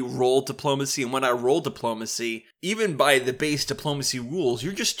rarely roll diplomacy. And when I roll diplomacy, even by the base diplomacy rules,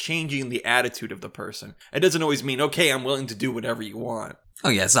 you're just changing the attitude of the person. It doesn't always mean, okay, I'm willing to do whatever you want. Oh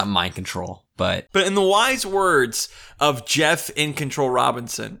yeah, it's not mind control, but in the wise words of Jeff in Control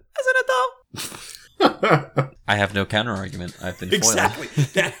Robinson, isn't it though? I have no counter argument. I've been foiled. Exactly.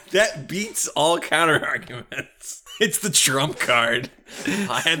 That beats all counter arguments. It's the trump card.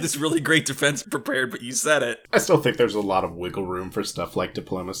 I had this really great defense prepared, but you said it. I still think there's a lot of wiggle room for stuff like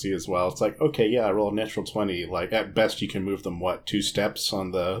diplomacy as well. It's like, okay, yeah, I roll a natural 20. Like, at best, you can move them, 2 steps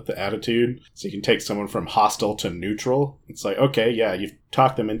on the attitude? So you can take someone from hostile to neutral. It's like, okay, yeah, you've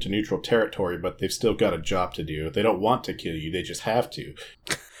talked them into neutral territory, but they've still got a job to do. They don't want to kill you, they just have to.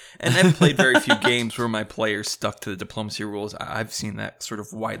 And I've played very few games where my players stuck to the diplomacy rules. I've seen that sort of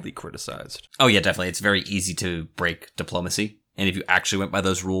widely criticized. Oh yeah, definitely. It's very easy to break diplomacy. And if you actually went by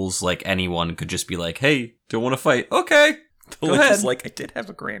those rules, like anyone could just be like, hey, don't want to fight. Okay, go ahead. It's like, I did have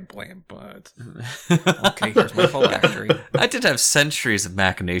a grand plan, but... okay, here's my phylactery. I did have centuries of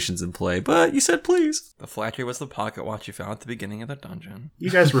machinations in play, but you said please. The phylactery was the pocket watch you found at the beginning of the dungeon. You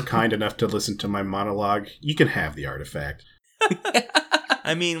guys were kind enough to listen to my monologue. You can have the artifact.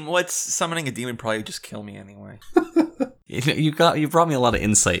 I mean, what's summoning a demon probably would just kill me anyway. You brought me a lot of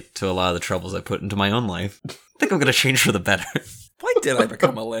insight to a lot of the troubles I put into my own life. I think I'm going to change for the better. Why did I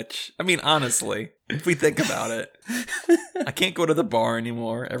become a lich? I mean, honestly, if we think about it, I can't go to the bar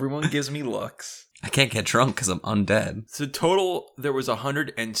anymore. Everyone gives me looks. I can't get drunk because I'm undead. So total, there was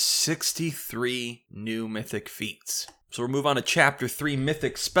 163 new mythic feats. So we'll move on to Chapter 3,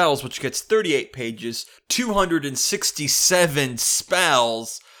 Mythic Spells, which gets 38 pages, 267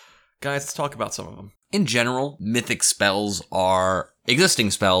 spells. Guys, let's talk about some of them. In general, mythic spells are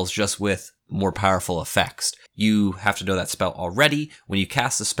existing spells just with more powerful effects. You have to know that spell already. When you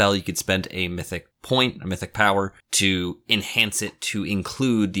cast a spell, you could spend a mythic point, a mythic power, to enhance it to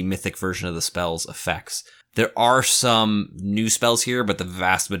include the mythic version of the spell's effects. There are some new spells here, but the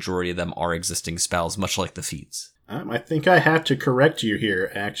vast majority of them are existing spells, much like the feats. I think I have to correct you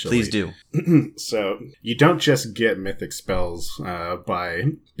here, actually. Please do. So, you don't just get mythic spells by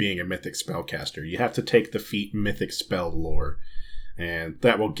being a mythic spellcaster. You have to take the feat Mythic Spell Lore. And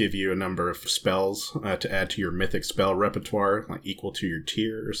that will give you a number of spells to add to your mythic spell repertoire, like equal to your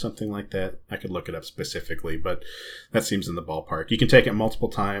tier or something like that. I could look it up specifically, but that seems in the ballpark. You can take it multiple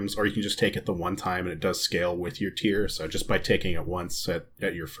times, or you can just take it the one time, and it does scale with your tier. So just by taking it once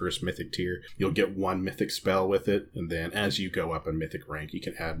at your first mythic tier, you'll get one mythic spell with it. And then as you go up in mythic rank, you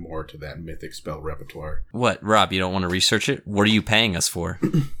can add more to that mythic spell repertoire. What, Rob, you don't want to research it? What are you paying us for?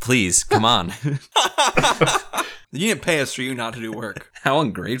 Please, come on. You didn't pay us for you not to do work. How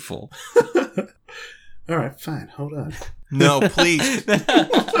ungrateful. All right, fine. Hold on. No, please.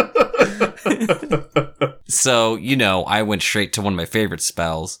 So, I went straight to one of my favorite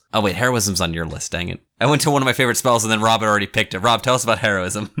spells. Oh, wait, Heroism's on your list, dang it. I went to one of my favorite spells, and then Rob had already picked it. Rob, tell us about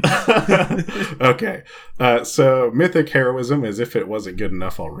Heroism. Okay. So, Mythic Heroism, as if it wasn't good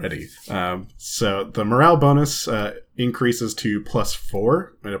enough already. So, the morale bonus increases to +4.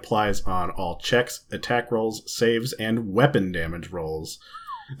 It applies on all checks, attack rolls, saves, and weapon damage rolls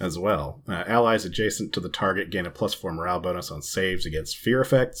as well. Allies adjacent to the target gain a +4 morale bonus on saves against fear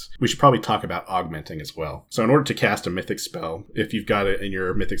effects. We should probably talk about augmenting as well. So in order to cast a mythic spell, if you've got it in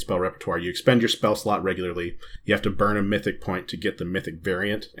your mythic spell repertoire, you expend your spell slot regularly. You have to burn a mythic point to get the mythic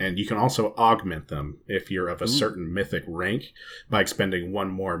variant, and you can also augment them if you're of a certain mythic rank by expending one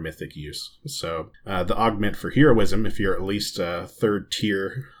more mythic use. So the augment for heroism, if you're at least a third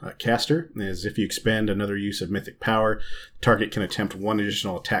tier caster, is if you expend another use of mythic power, the target can attempt one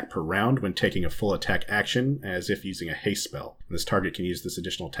additional attack per round when taking a full attack action, as if using a haste spell. And this target can use this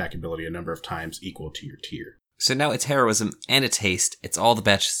additional attack ability a number of times equal to your tier. So now it's Heroism and it's Haste. It's all the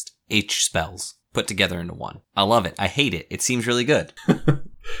best H spells put together into one. I love it. I hate it. It seems really good.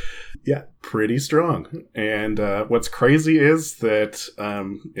 Yeah, pretty strong. And what's crazy is that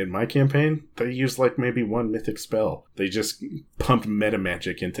in my campaign, they used like maybe one mythic spell. They just pumped meta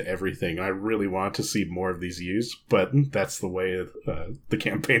magic into everything. I really want to see more of these used, but that's the way the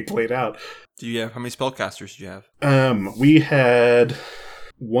campaign played out. How many spellcasters do you have? We had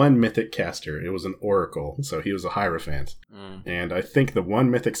one mythic caster. It was an oracle, so he was a Hierophant. And I think the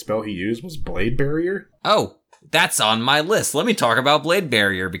one mythic spell he used was Blade Barrier. Oh, that's on my list. Let me talk about Blade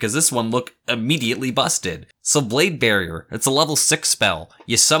Barrier, because this one looked immediately busted. So Blade Barrier, it's a level 6 spell.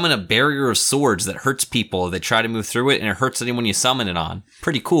 You summon a barrier of swords that hurts people that try to move through it, and it hurts anyone you summon it on.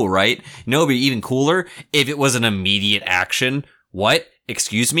 Pretty cool, right? It'd be even cooler if it was an immediate action. What?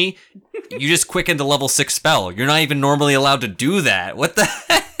 Excuse me? You just quickened a level 6 spell. You're not even normally allowed to do that. What the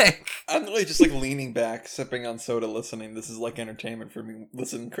heck? I'm literally just like leaning back, sipping on soda, listening. This is like entertainment for me.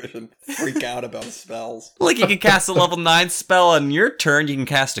 Listen, Christian, freak out about spells. Like, you can cast a level 9 spell on your turn, you can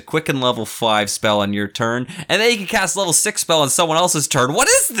cast a quicken level 5 spell on your turn, and then you can cast a level 6 spell on someone else's turn. What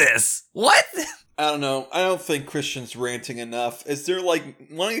is this? What? I don't know. I don't think Christian's ranting enough. Is there why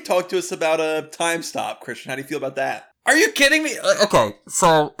don't you talk to us about a time stop, Christian? How do you feel about that? Are you kidding me? Okay,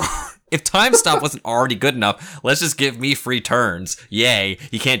 so if time stop wasn't already good enough, let's just give me free turns. Yay.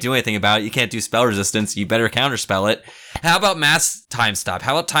 You can't do anything about it. You can't do spell resistance. You better counterspell it. How about mass time stop?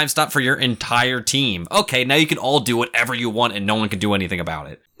 How about time stop for your entire team? Okay, now you can all do whatever you want and no one can do anything about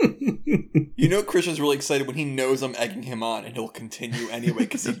it. Christian's really excited when he knows I'm egging him on, and he'll continue anyway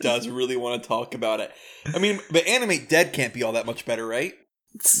because he does really want to talk about it. I mean, but Animate Dead can't be all that much better, right?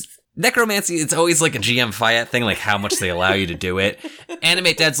 Necromancy, it's always like a GM fiat thing, like how much they allow you to do it.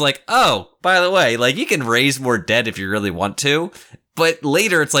 Animate Dead's like, oh, by the way, like you can raise more dead if you really want to. But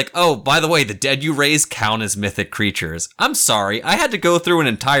later it's like, oh, by the way, the dead you raise count as mythic creatures. I'm sorry, I had to go through an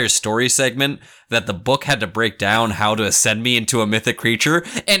entire story segment that the book had to break down how to ascend me into a mythic creature,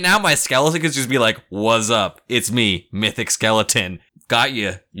 and now my skeleton could just be like, what's up? It's me, Mythic Skeleton. got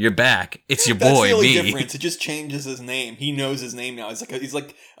you. You're back. It's your That's boy, the only me. difference. It just changes his name. He knows his name now. He's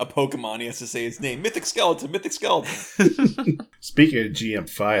like a Pokemon. He has to say his name. Mythic Skeleton. Mythic Skeleton. Speaking of GM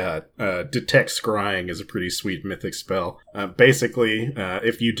Fiat, Detect Scrying is a pretty sweet mythic spell. Basically,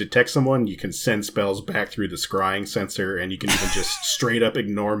 if you detect someone, you can send spells back through the scrying sensor, and you can even just straight up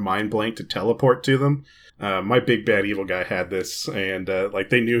ignore Mind Blank to teleport to them. My big bad evil guy had this, and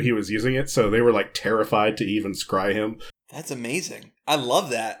they knew he was using it, so they were terrified to even scry him. That's amazing. I love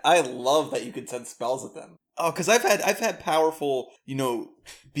that. I love that you can send spells at them. Oh, because I've had powerful,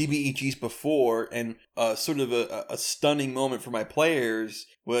 BBEGs before, and sort of a stunning moment for my players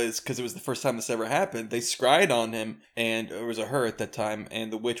was because it was the first time this ever happened. They scryed on him, and it was a her at that time,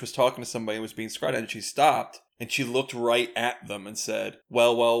 and the witch was talking to somebody and was being scryed on, and she stopped, and she looked right at them and said,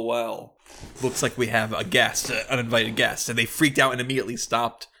 well, well, well. Looks like we have a guest, an uninvited guest. And they freaked out and immediately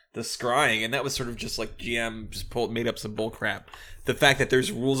stopped the scrying, and that was sort of just like GM just made up some bullcrap. The fact that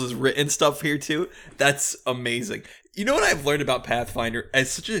there's rules is written stuff here too, that's amazing. You know what I've learned about Pathfinder?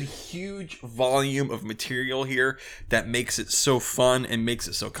 It's such a huge volume of material here that makes it so fun and makes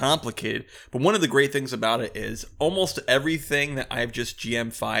it so complicated. But one of the great things about it is almost everything that I've just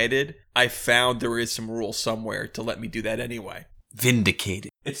GM-fighted, I found there is some rule somewhere to let me do that anyway.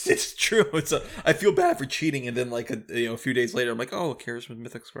 Vindicated. It's true. I feel bad for cheating, and then a few days later, I'm like, oh, Karis with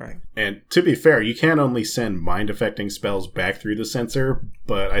Mythic Scrying. And to be fair, you can only send mind-affecting spells back through the sensor,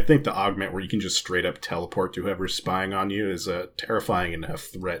 but I think the augment where you can just straight up teleport to whoever's spying on you is a terrifying enough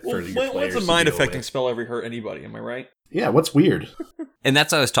threat for your players. When's a mind-affecting spell ever hurt anybody? Am I right? Yeah, what's weird? And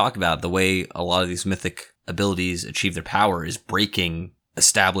that's what I was talking about. The way a lot of these mythic abilities achieve their power is breaking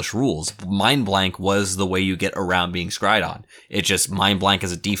established rules. Mind Blank was the way you get around being scryed on. It just, Mind Blank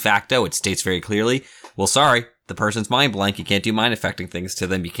is a de facto. It states very clearly, well, sorry, the person's Mind Blank. You can't do mind affecting things to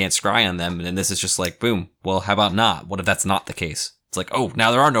them. You can't scry on them. And then this is just like, boom. Well, how about not? What if that's not the case? It's like, oh,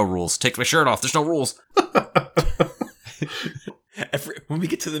 now there are no rules. Take my shirt off. There's no rules. When we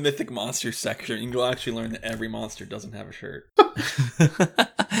get to the Mythic Monsters section, you'll actually learn that every monster doesn't have a shirt.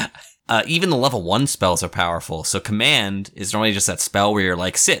 Even the level 1 spells are powerful. So Command is normally just that spell where you're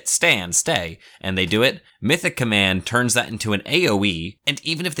like, sit, stand, stay, and they do it. Mythic Command turns that into an AoE, and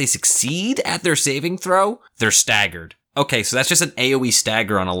even if they succeed at their saving throw, they're staggered. Okay, so that's just an AoE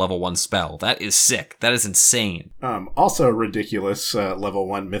stagger on a level 1 spell. That is sick. That is insane. Also ridiculous level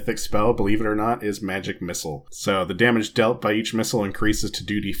 1 mythic spell, believe it or not, is Magic Missile. So the damage dealt by each missile increases to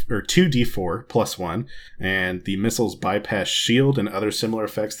 2d4 plus 1, and the missiles bypass shield and other similar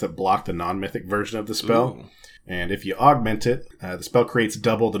effects that block the non-mythic version of the spell. Ooh. And if you augment it, the spell creates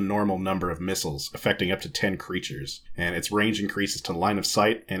double the normal number of missiles, affecting up to 10 creatures. And its range increases to line of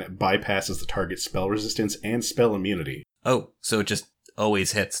sight, and it bypasses the target's spell resistance and spell immunity. Oh, so it just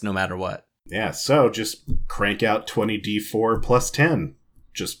always hits no matter what. Yeah, so just crank out 20d4 plus 10.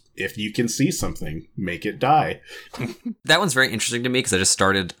 Just, if you can see something, make it die. That one's very interesting to me because I just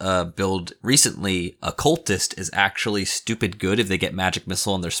started a build recently. Occultist is actually stupid good if they get Magic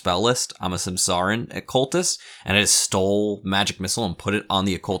Missile on their spell list. I'm a Samsaran Occultist, and I just stole Magic Missile and put it on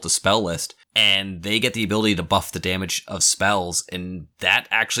the Occultist spell list. And they get the ability to buff the damage of spells, and that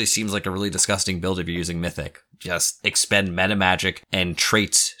actually seems like a really disgusting build if you're using Mythic. Just expend meta magic and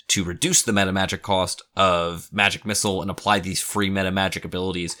traits to reduce the meta magic cost of Magic Missile and apply these free meta magic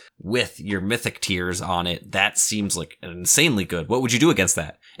abilities with your Mythic tiers on it. That seems like insanely good. What would you do against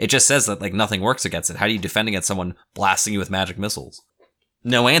that? It just says that nothing works against it. How do you defend against someone blasting you with Magic Missiles?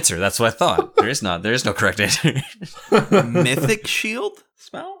 No answer. That's what I thought. There is no correct answer. Mythic Shield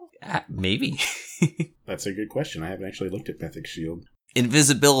spell? Maybe. That's a good question. I haven't actually looked at Mythic Shield.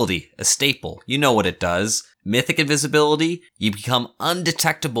 Invisibility, a staple. You know what it does. Mythic invisibility, you become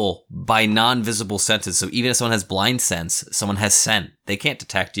undetectable by non-visible senses. So even if someone has blind sense, someone has scent, they can't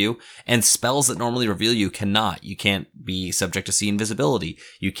detect you. And spells that normally reveal you cannot. You can't be subject to see invisibility.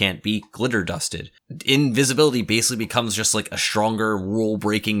 You can't be glitter dusted. Invisibility basically becomes just like a stronger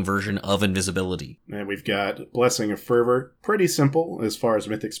rule-breaking version of invisibility. And we've got Blessing of Fervor. Pretty simple as far as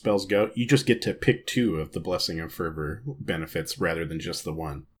mythic spells go. You just get to pick 2 of the Blessing of Fervor benefits rather than just the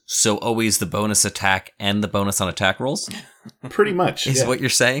one. So always the bonus attack and the bonus on attack rolls? Pretty much, is what you're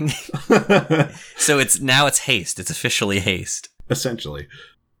saying? So it's haste. It's officially haste. Essentially.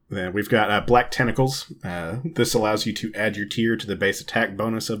 Then we've got Black Tentacles. This allows you to add your tier to the base attack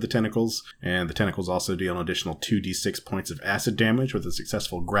bonus of the tentacles, and the tentacles also deal an additional 2d6 points of acid damage with a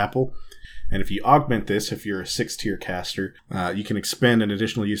successful grapple. And if you augment this, if you're a 6-tier caster, you can expend an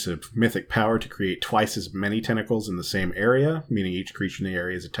additional use of mythic power to create twice as many tentacles in the same area, meaning each creature in the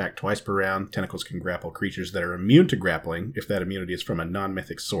area is attacked twice per round. Tentacles can grapple creatures that are immune to grappling if that immunity is from a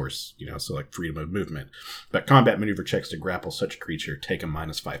non-mythic source, so like freedom of movement. But combat maneuver checks to grapple such a creature take a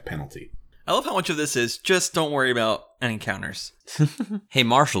 -5 penalty. I love how much of this is just don't worry about any counters. Hey,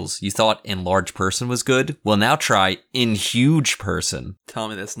 Marshals, you thought in large person was good? Well, now try in huge person. Tell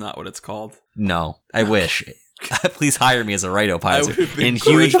me that's not what it's called. No, I wish. Please hire me as a Rhinopizer. In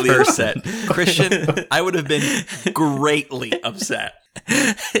huge greatly person. upset. Christian, I would have been greatly upset.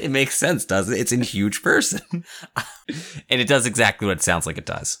 It makes sense, doesn't it? It's in huge person. And it does exactly what it sounds like it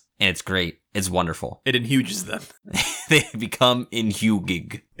does. And it's great. It's wonderful. It inhuges them. They become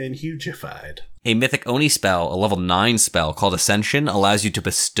inhugig. Inhugified. A Mythic Oni spell, a level 9 spell called Ascension, allows you to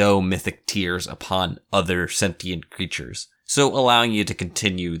bestow mythic tiers upon other sentient creatures. So allowing you to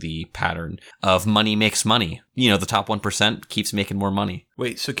continue the pattern of money makes money. The top 1% keeps making more money.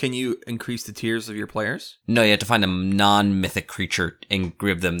 Wait, so can you increase the tiers of your players? No, you have to find a non-mythic creature and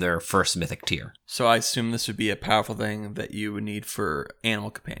give them their first mythic tier. So I assume this would be a powerful thing that you would need for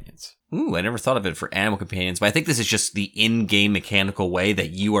animal companions. Ooh, I never thought of it for animal companions, but I think this is just the in-game mechanical way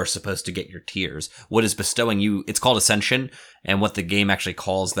that you are supposed to get your tiers. What is bestowing you, it's called Ascension, and what the game actually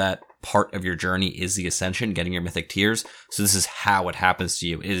calls that part of your journey is the Ascension, getting your mythic tiers. So this is how it happens to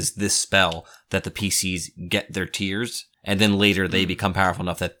you. It is this spell that the PCs get their tiers, and then later they become powerful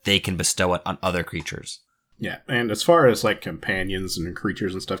enough that they can bestow it on other creatures. Yeah, and as far as like companions and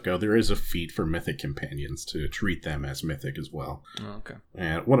creatures and stuff go, there is a feat for mythic companions to treat them as mythic as well. Oh, okay.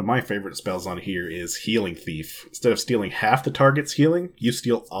 And one of my favorite spells on here is Healing Thief. Instead of stealing half the target's healing, you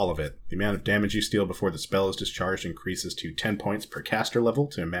steal all of it. The amount of damage you steal before the spell is discharged increases to 10 points per caster level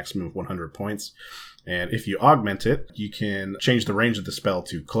to a maximum of 100 points. And if you augment it, you can change the range of the spell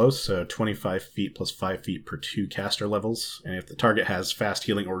to close, so 25 feet plus 5 feet per 2 caster levels. And if the target has fast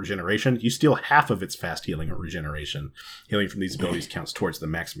healing or regeneration, you steal half of its fast healing or regeneration. Healing from these abilities counts towards the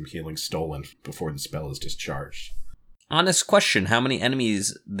maximum healing stolen before the spell is discharged. Honest question, how many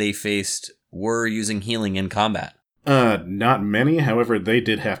enemies they faced were using healing in combat? Not many. However, they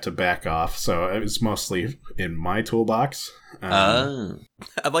did have to back off, so it was mostly in my toolbox. I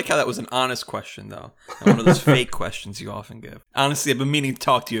like how that was an honest question, though. Not one of those fake questions you often give. Honestly, I've been meaning to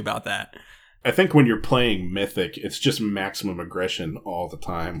talk to you about that. I think when you're playing Mythic, it's just maximum aggression all the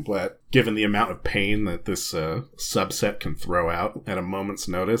time. But given the amount of pain that this subset can throw out at a moment's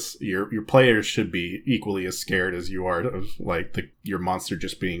notice, your players should be equally as scared as you are of your monster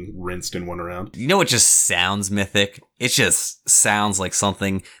just being rinsed in one round. You know what just sounds mythic? It just sounds like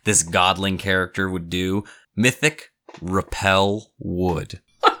something this godling character would do. Mythic repel wood.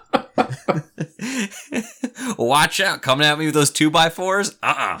 Watch out, coming at me with those 2x4s?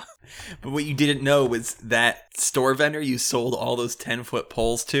 But what you didn't know was that store vendor you sold all those 10-foot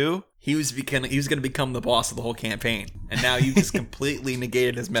poles to, he was going to become the boss of the whole campaign. And now you just completely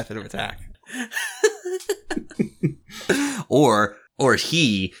negated his method of attack. Or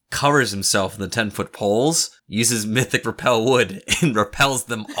he covers himself in the 10-foot poles, uses Mythic Repel Wood, and repels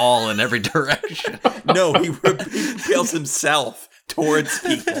them all in every direction. No, he repels himself towards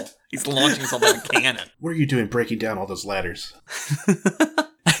people. He's launching himself like a cannon. What are you doing breaking down all those ladders?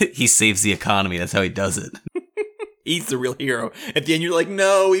 He saves the economy. That's how he does it. He's the real hero. At the end, you're like,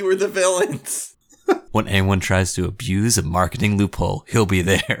 no, we were the villains. When anyone tries to abuse a marketing loophole, he'll be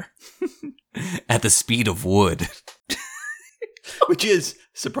there. At the speed of wood. Which is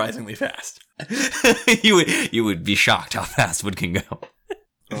surprisingly fast. You would be shocked how fast wood can go.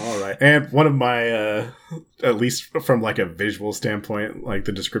 All right. And one of my, at least from like a visual standpoint, like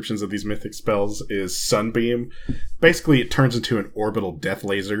the descriptions of these mythic spells is Sunbeam. Basically, it turns into an orbital death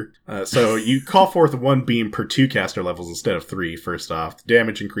laser. So you call forth 1 beam per 2 caster levels instead of 3, first off. The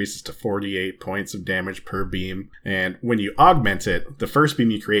damage increases to 48 points of damage per beam. And when you augment it, the first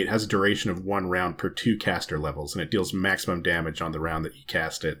beam you create has a duration of 1 round per 2 caster levels, and it deals maximum damage on the round that you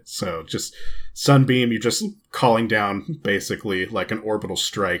cast it. So just Sunbeam, you're just calling down basically like an orbital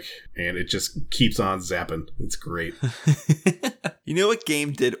strike, and it just keeps on zapping. It's great. You know what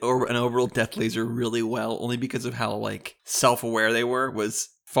game did an orbital death laser really well, only because of how like self-aware they were, was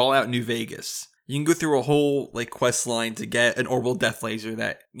Fallout New Vegas. You can go through a whole like quest line to get an orbital death laser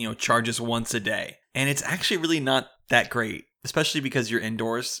that, charges once a day. And it's actually really not that great. especially because you're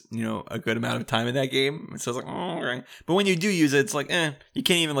indoors, a good amount of time in that game. So it's like, all right. But when you do use it, it's like, you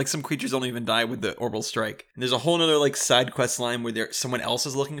can't even, like, some creatures don't even die with the orbital strike. And there's a whole nother, like, side quest line where someone else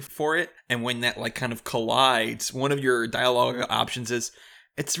is looking for it. And when that, like, kind of collides, one of your dialogue options is,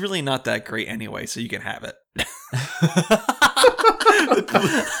 it's really not that great anyway, so you can have it. The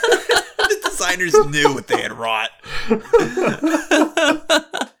designers knew what they had wrought.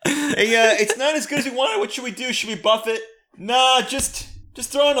 Hey, it's not as good as we wanted. What should we do? Should we buff it? Nah, just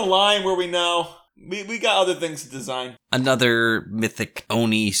throw in a line where we know. We got other things to design. Another mythic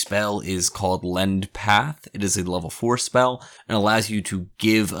Oni spell is called Lend Path. It is a level 4 spell and allows you to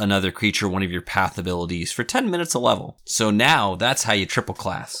give another creature one of your path abilities for 10 minutes a level. So now that's how you triple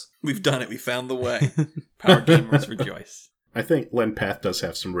class. We've done it. We found the way. Power gamers rejoice. I think Lend Path does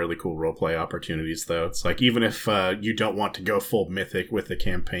have some really cool roleplay opportunities, though. It's like, even if you don't want to go full mythic with the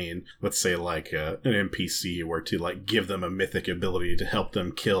campaign, let's say like an NPC were to like give them a mythic ability to help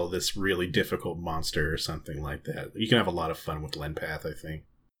them kill this really difficult monster or something like that. You can have a lot of fun with Lend Path, I think.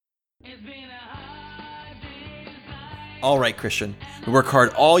 All right, Christian. We work hard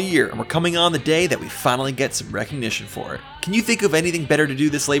all year, and we're coming on the day that we finally get some recognition for it. Can you think of anything better to do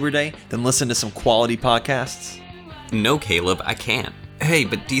this Labor Day than listen to some quality podcasts? No, Caleb, I can't. Hey,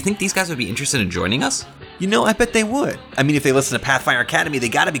 but do you think these guys would be interested in joining us? I bet they would. I mean, if they listen to Pathfinder Academy, they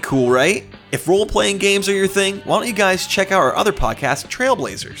gotta be cool, right? If role-playing games are your thing, why don't you guys check out our other podcast,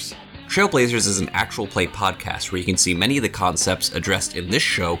 Trailblazers? Trailblazers is an actual play podcast where you can see many of the concepts addressed in this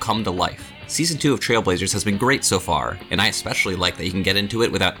show come to life. Season 2 of Trailblazers has been great so far, and I especially like that you can get into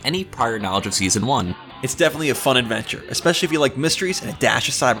it without any prior knowledge of Season 1. It's definitely a fun adventure, especially if you like mysteries and a dash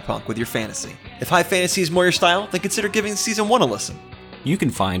of cyberpunk with your fantasy. If high fantasy is more your style, then consider giving Season 1 a listen. You can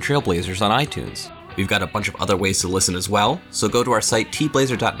find Trailblazers on iTunes. We've got a bunch of other ways to listen as well, so go to our site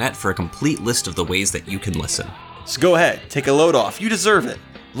tblazer.net for a complete list of the ways that you can listen. So go ahead, take a load off, you deserve it.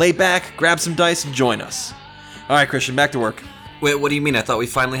 Lay back, grab some dice, and join us. Alright, Christian, back to work. Wait, what do you mean? I thought we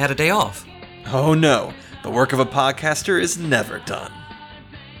finally had a day off. Oh no, the work of a podcaster is never done.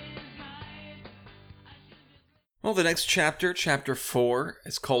 Well, the next chapter, Chapter 4,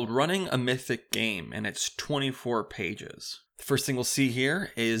 is called Running a Mythic Game, and it's 24 pages. The first thing we'll see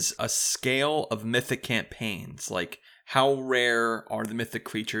here is a scale of mythic campaigns, like how rare are the mythic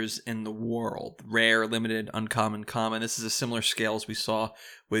creatures in the world? Rare, limited, uncommon, common. This is a similar scale as we saw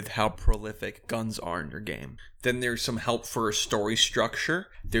with how prolific guns are in your game. Then there's some help for a story structure.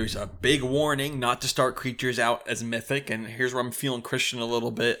 There's a big warning not to start creatures out as mythic. And here's where I'm feeling Christian a little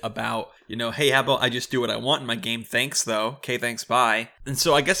bit about, hey, how about I just do what I want in my game? Thanks, though. Okay, thanks, bye. And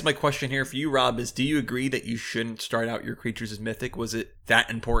so I guess my question here for you, Rob, is do you agree that you shouldn't start out your creatures as mythic? Was it that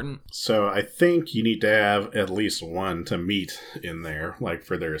important? So I think you need to have at least one to meet in there, like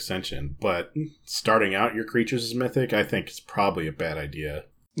for their ascension. But starting out your creatures as mythic, I think is probably a bad idea.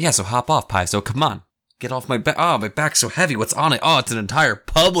 Yeah, so hop off, Paizo. Come on. Get off my back. Oh, my back's so heavy. What's on it? Oh, it's an entire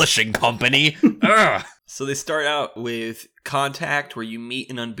publishing company. Ugh. So they start out with Contact, where you meet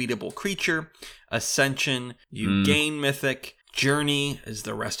an unbeatable creature. Ascension, you gain mythic. Journey is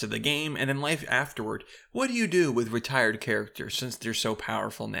the rest of the game. And then Life Afterward. What do you do with retired characters since they're so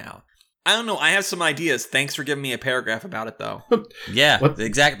powerful now? I don't know. I have some ideas. Thanks for giving me a paragraph about it, though. Yeah,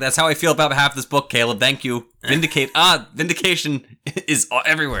 exactly. That's how I feel about half this book, Caleb. Thank you. Vindication is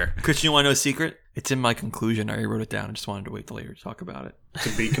everywhere. Christian, you want to know a secret? It's in my conclusion. I already wrote it down. I just wanted to wait till later to talk about it.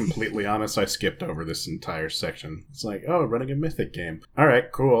 To be completely honest, I skipped over this entire section. It's like, running a mythic game. All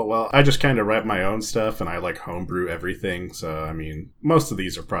right, cool. Well, I just kind of write my own stuff, and I like homebrew everything. So, I mean, most of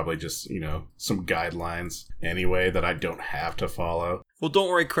these are probably just, some guidelines anyway that I don't have to follow. Well, don't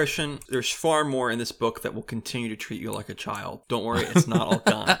worry, Christian. There's far more in this book that will continue to treat you like a child. Don't worry, it's not all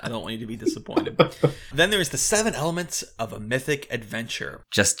gone. I don't want you to be disappointed. Then there's the 7 elements of a mythic adventure.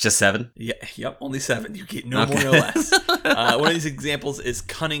 Just 7? Yeah, yep, only 7. You get no more, no less. One of these examples is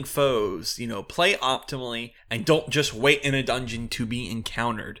cunning foes. Play optimally and don't just wait in a dungeon to be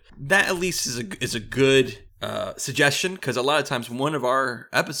encountered. That at least is a good suggestion, because a lot of times one of our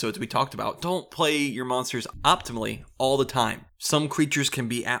episodes we talked about, don't play your monsters optimally all the time. Some creatures can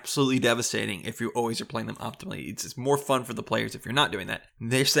be absolutely devastating if you always are playing them optimally. It's more fun for the players if you're not doing that.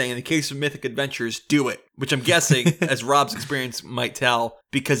 They're saying in the case of Mythic Adventures, do it, which I'm guessing, as Rob's experience might tell,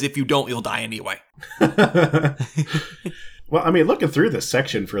 because if you don't, you'll die anyway. Well, I mean, looking through this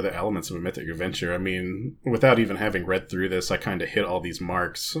section for the elements of a mythic adventure, I mean, without even having read through this, I kind of hit all these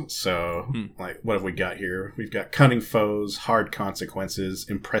marks. So, what have we got here? We've got cunning foes, hard consequences,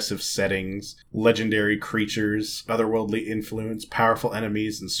 impressive settings, legendary creatures, otherworldly influence, powerful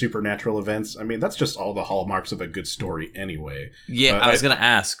enemies, and supernatural events. I mean, that's just all the hallmarks of a good story anyway. Yeah, I was going to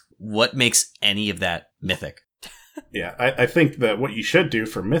ask, what makes any of that mythic? Yeah, I think that what you should do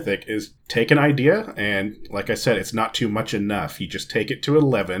for Mythic is take an idea, and like I said, it's not too much enough. You just take it to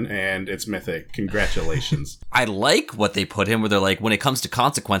 11, and it's Mythic. Congratulations. I like what they put in where they're like, when it comes to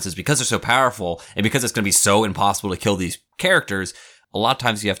consequences, because they're so powerful, and because it's going to be so impossible to kill these characters, a lot of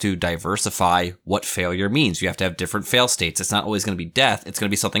times you have to diversify what failure means. You have to have different fail states. It's not always going to be death. It's going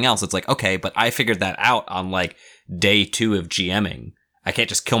to be something else. It's like, okay, but I figured that out on like day 2 of GMing. I can't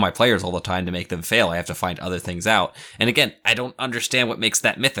just kill my players all the time to make them fail. I have to find other things out. And again, I don't understand what makes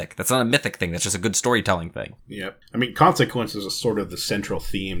that mythic. That's not a mythic thing. That's just a good storytelling thing. Yep. I mean, consequences is sort of the central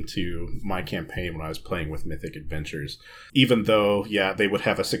theme to my campaign when I was playing with Mythic Adventures. Even though, yeah, they would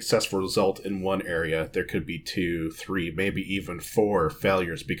have a successful result in one area, there could be 2, 3, maybe even 4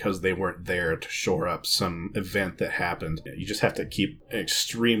 failures because they weren't there to shore up some event that happened. You just have to keep an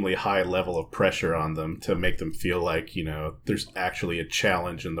extremely high level of pressure on them to make them feel like, you know, there's actually a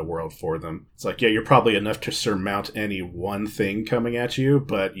challenge in the world for them. It's like, yeah, you're probably enough to surmount any one thing coming at you,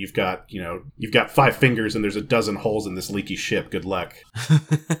 but you've got 5 fingers and there's a dozen holes in this leaky ship. Good luck.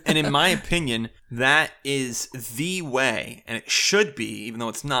 And in my opinion, that is the way, and it should be, even though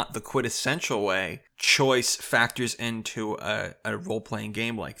it's not the quintessential way, choice factors into a role-playing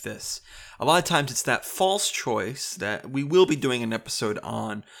game like this. A lot of times it's that false choice that we will be doing an episode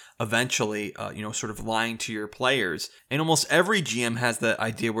on eventually, sort of lying to your players. And almost every GM has that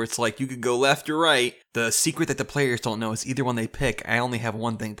idea where it's like, you could go left or right. The secret that the players don't know is either one they pick, I only have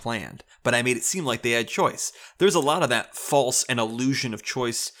one thing planned. But I made it seem like they had choice. There's a lot of that false and illusion of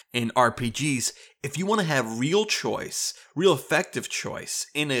choice in RPGs. If you want to have real choice, real effective choice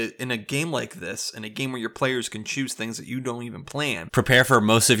in a game like this, in a game where your players can choose things that you don't even plan. Prepare for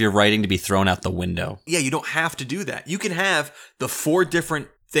most of your writing to be thrown out the window. Yeah, you don't have to do that. You can have the 4 different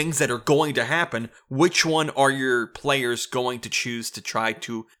things that are going to happen. Which one are your players going to choose to try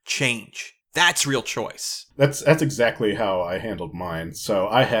to change? That's real choice. That's exactly how I handled mine. So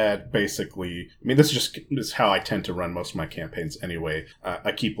I had basically, I mean, this is how I tend to run most of my campaigns anyway.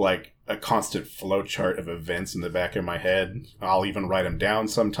 I keep like a constant flow chart of events in the back of my head. I'll even write them down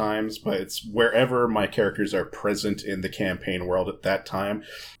sometimes, but it's wherever my characters are present in the campaign world at that time.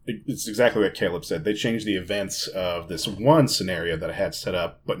 It's exactly what Caleb said. They changed the events of this one scenario that I had set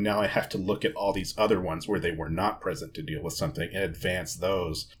up, but now I have to look at all these other ones where they were not present to deal with something and advance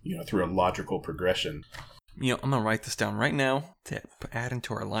those, through a logical progression. I'm going to write this down right now to add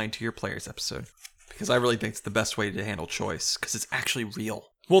into our Lying to Your Players episode, because I really think it's the best way to handle choice, because it's actually real.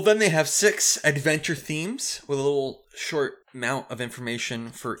 Well, then they have 6 adventure themes with a little short amount of information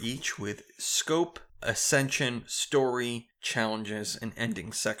for each, with scope, ascension, story, challenges, and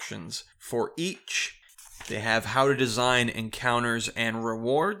ending sections for each. They have how to design encounters and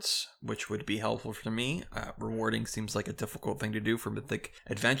rewards, which would be helpful for me. Rewarding seems like a difficult thing to do for Mythic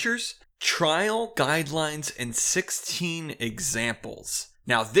Adventures. Trial, guidelines, and 16 examples.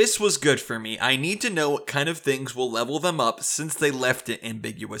 Now, this was good for me. I need to know what kind of things will level them up since they left it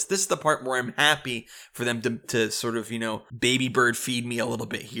ambiguous. This is the part where I'm happy for them to sort of, baby bird feed me a little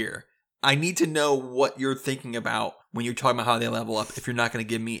bit here. I need to know what you're thinking about when you're talking about how they level up. If you're not going to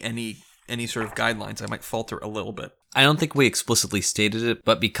give me any sort of guidelines, I might falter a little bit. I don't think we explicitly stated it,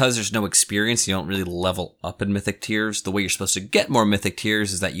 but because there's no experience, you don't really level up in Mythic tiers. The way you're supposed to get more Mythic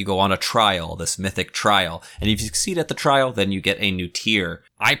tiers is that you go on a trial, this Mythic trial. And if you succeed at the trial, then you get a new tier.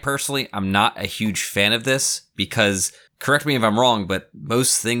 I personally, I'm not a huge fan of this because, correct me if I'm wrong, but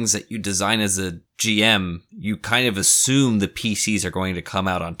most things that you design as a GM, you kind of assume the PCs are going to come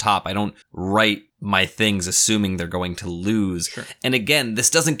out on top. I don't write my things assuming they're going to lose. Sure. And again, this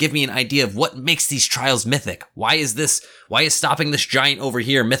doesn't give me an idea of what makes these trials mythic. Why is stopping this giant over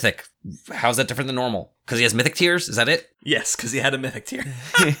here mythic? How's that different than normal? Because he has mythic tiers? Is that it? Yes, because he had a mythic tier.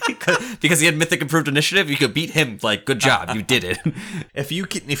 Because he had mythic improved initiative, you could beat him. Like, good job, you did it. If you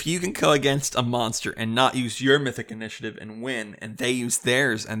can go against a monster and not use your mythic initiative and win, and they used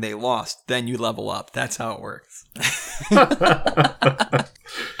theirs and they lost, then you level up. That's how it works.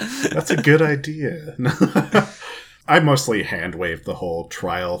 That's a good idea. I mostly hand-waved the whole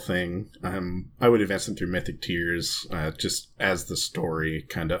trial thing. I would advance them through mythic tiers just as the story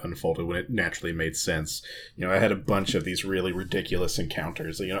kind of unfolded when it naturally made sense. I had a bunch of these really ridiculous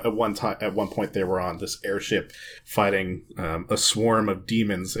encounters. At one point they were on this airship fighting a swarm of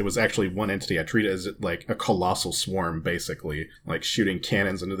demons. It was actually one entity. I treat it as like a colossal swarm, basically, like shooting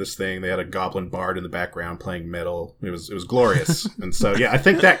cannons into this thing. They had a goblin bard in the background playing metal. It was glorious. And so, yeah, I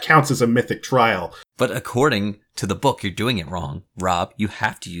think that counts as a mythic trial. But according to the book, you're doing it wrong, Rob. You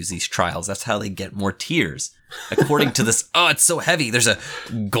have to use these trials. That's how they get more tiers. According to this, it's so heavy. There's a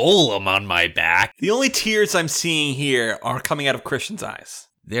golem on my back. The only tears I'm seeing here are coming out of Christian's eyes.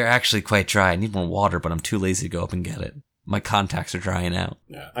 They're actually quite dry. I need more water, but I'm too lazy to go up and get it. My contacts are drying out.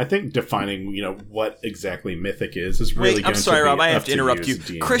 Yeah, I think defining, what exactly mythic is really Wait, going I'm sorry, to be Rob. I have up to interrupt as you. a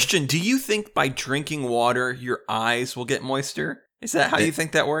DM. Christian, do you think by drinking water, your eyes will get moister? Is that how you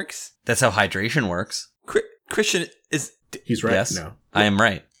think that works? That's how hydration works. Christian is... He's right. Yes, No. I am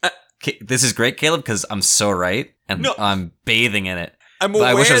right. This is great, Caleb, because I'm so right, and No. I'm bathing in it. I'm But aware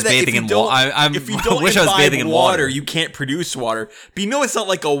I wish I was that bathing if in you don't, water. if you don't I wish I was imbibe bathing in water. you can't produce water. But it's not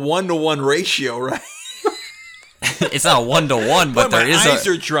like a 1-to-1 ratio, right? It's not 1-to-1, but there my is eyes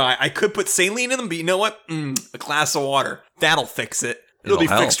are dry. I could put saline in them, but you know what? A glass of water. That'll fix it. It'll be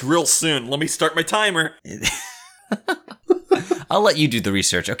It'll help. fixed real soon. Let me start my timer. I'll let you do the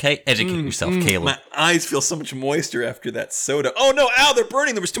research, okay? Educate yourself, Caleb. My eyes feel so much moister after that soda. Oh no, ow, they're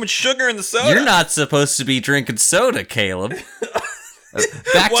burning. There was too much sugar in the soda. You're not supposed to be drinking soda, Caleb.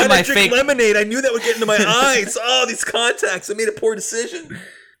 Back Why to did I my drink fake. lemonade? I knew that would get into my eyes. Oh, these contacts. I made a poor decision.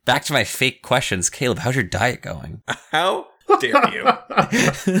 Back to my fake questions, Caleb. How's your diet going? How dare you?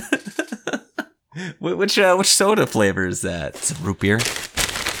 Which soda flavor is that? It's a root beer.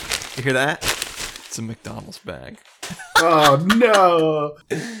 You hear that? It's a McDonald's bag. Oh, no.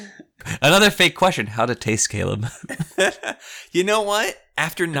 Another fake question. How'd it taste, Caleb? You know what?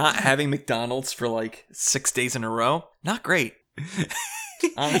 After not having McDonald's for like 6 days in a row, not great.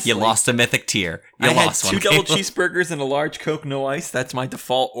 Honestly. You lost a mythic tier. You I had lost 2 one. double Caleb. cheeseburgers and a large Coke, no ice. That's my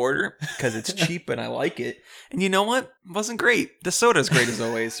default order because it's cheap and I like it. And you know what? It wasn't great. The soda's great as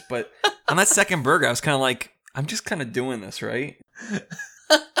always, but on that second burger, I was kind of like, I'm just kind of doing this, right?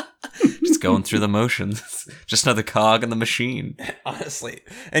 Just going through the motions. Just another cog in the machine. Honestly.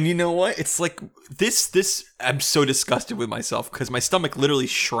 And you know what? It's like this I'm so disgusted with myself because my stomach literally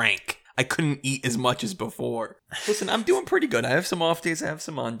shrank. I couldn't eat as much as before. Listen, I'm doing pretty good. I have some off days, I have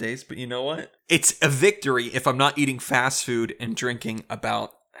some on days, but you know what? It's a victory if I'm not eating fast food and drinking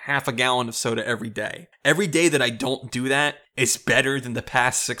about half a gallon of soda every day. Every day that I don't do that is better than the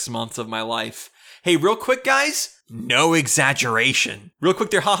past 6 months of my life. Hey, real quick, guys, no exaggeration. Real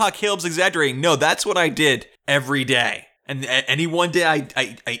quick there, haha, Caleb's exaggerating. No, that's what I did every day. And any one day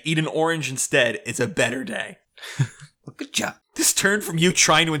I eat an orange instead, it's a better day. Well, good job. This turned from you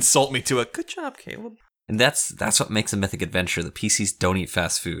trying to insult me to a good job, Caleb. And that's what makes a mythic adventure. The PCs don't eat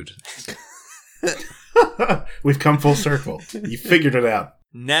fast food. We've come full circle. You figured it out.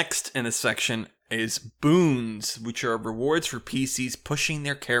 Next in this section is boons, which are rewards for PCs pushing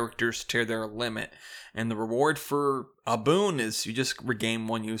their characters to their limit. And the reward for a boon is you just regain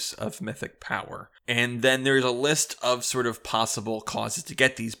 1 use of mythic power. And then there's a list of sort of possible causes to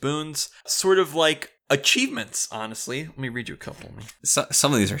get these boons, sort of like achievements, honestly. Let me read you a couple.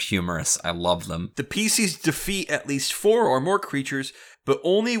 Some of these are humorous. I love them. The PCs defeat at least 4 or more creatures, but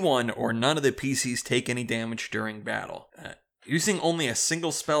only 1 or none of the PCs take any damage during battle. Using only a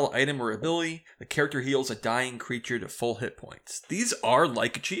single spell, item, or ability, the character heals a dying creature to full hit points. These are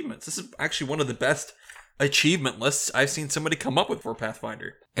like achievements. This is actually one of the best achievement lists I've seen somebody come up with for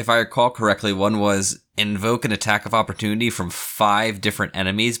Pathfinder. If I recall correctly, one was invoke an attack of opportunity from 5 different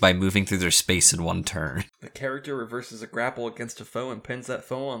enemies by moving through their space in 1 turn. The character reverses a grapple against a foe and pins that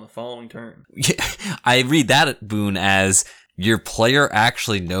foe on the following turn. I read that boon as your player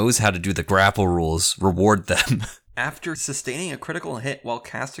actually knows how to do the grapple rules. Reward them. After sustaining a critical hit while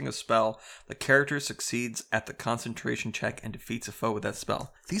casting a spell, the character succeeds at the concentration check and defeats a foe with that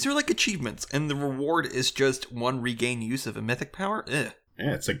spell. These are like achievements, and the reward is just 1 regained use of a mythic power? Ugh.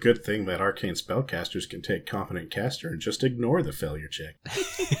 Yeah, it's a good thing that arcane spellcasters can take Confident Caster and just ignore the failure check.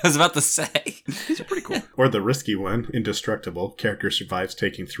 I was about to say. These are pretty cool. Or the risky one, Indestructible. Character survives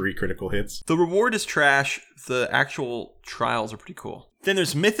taking 3 critical hits. The reward is trash. The actual trials are pretty cool. Then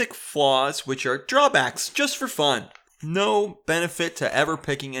there's mythic flaws, which are drawbacks just for fun. No benefit to ever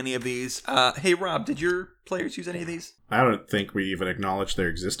picking any of these. Hey, Rob, did your players use any of these? I don't think we even acknowledge their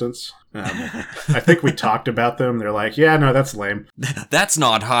existence. I think we talked about them. They're like, yeah, no, that's lame. That's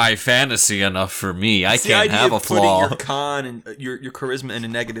not high fantasy enough for me. I It's the can't idea have a of putting flaw. your con and your charisma in a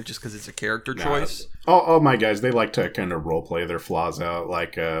negative just because it's a character choice. All my guys, they like to kind of roleplay their flaws out,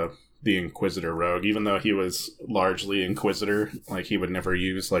 like the Inquisitor rogue. Even though he was largely Inquisitor, like he would never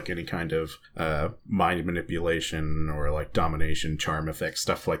use like any kind of mind manipulation or like domination, charm effects,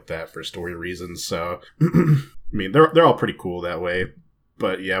 stuff like that for story reasons. So, I mean, they're all pretty cool that way.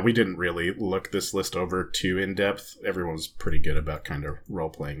 But yeah, we didn't really look this list over too in depth. Everyone's pretty good about kind of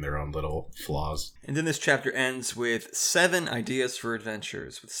role-playing their own little flaws. And then this chapter ends with 7 ideas for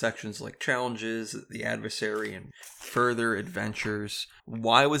adventures, with sections like challenges, the adversary, and further adventures.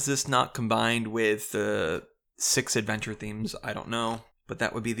 Why was this not combined with the 6 adventure themes? I don't know. but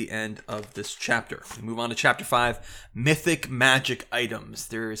that would be the end of this chapter. We move on to chapter 5, Mythic Magic Items.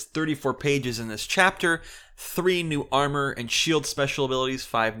 There's 34 pages in this chapter, 3 new armor and shield special abilities,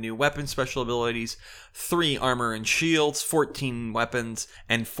 5 new weapon special abilities, 3 armor and shields, 14 weapons,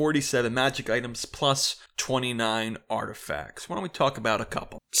 and 47 magic items, plus 29 artifacts. Why don't we talk about a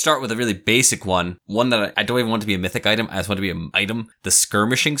couple? Start with a really basic one that I don't even want to be a mythic item, I just want to be an item. The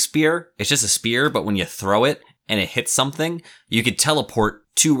Skirmishing Spear. It's just a spear, but when you throw it and it hits something, you can teleport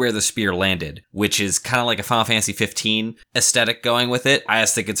to where the spear landed, which is kind of like a Final Fantasy 15 aesthetic going with it. I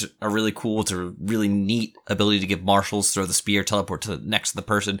just think it's a really neat ability to give marshals, throw the spear, teleport to next to the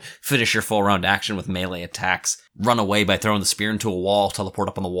person, finish your full round action with melee attacks, run away by throwing the spear into a wall, teleport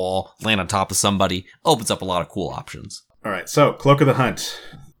up on the wall, land on top of somebody. Opens up a lot of cool options. All right, so Cloak of the Hunt.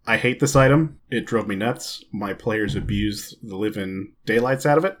 I hate this item. It drove me nuts. My players abused the living daylights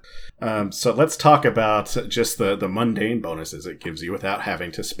out of it. So let's talk about just the mundane bonuses it gives you without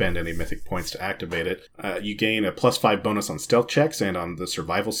having to spend any mythic points to activate it. You gain a +5 bonus on stealth checks and on the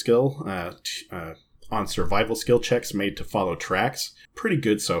survival skill. On survival skill checks made to follow tracks. Pretty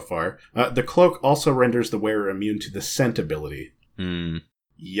good so far. The cloak also renders the wearer immune to the scent ability.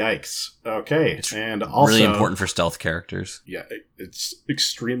 Yikes. Okay. It's and also really important for stealth characters. Yeah, it's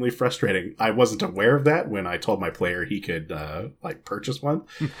extremely frustrating. I wasn't aware of that when I told my player he could purchase one.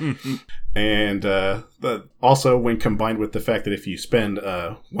 And also when combined with the fact that if you spend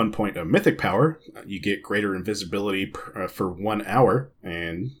 1 point of mythic power, you get greater invisibility for 1 hour.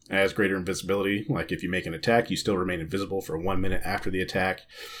 And as greater invisibility, like if you make an attack, you still remain invisible for 1 minute after the attack.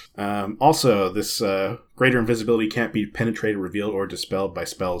 Also, this greater invisibility can't be penetrated, revealed, or dispelled by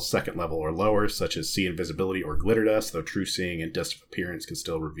spells 2nd level or lower, such as See Invisibility or Glitter Dust, though True Seeing and Dust of Appearance can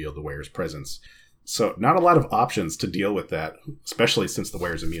still reveal the wearer's presence. So not a lot of options to deal with that, especially since the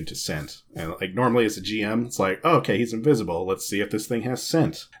wearer's immune to scent. And like normally as a GM, it's like, oh, okay, he's invisible. Let's see if this thing has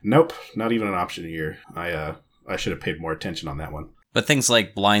scent. Nope, not even an option here. I should have paid more attention on that one. But things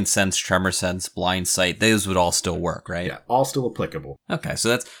like Blind Sense, Tremor Sense, Blind Sight, those would all still work, right? Yeah, all still applicable. Okay, so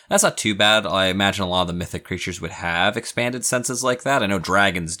that's not too bad. I imagine a lot of the mythic creatures would have expanded senses like that. I know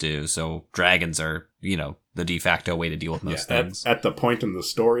dragons do, so dragons are, the de facto way to deal with most things. At the point in the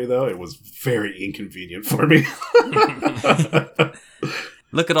story, though, it was very inconvenient for me.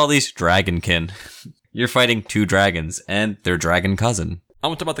 Look at all these dragonkin. You're fighting 2 dragons and their dragon cousin. I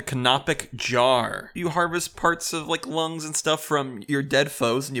want to talk about the Canopic Jar. You harvest parts of lungs and stuff from your dead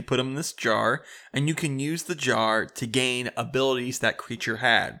foes and you put them in this jar, and you can use the jar to gain abilities that creature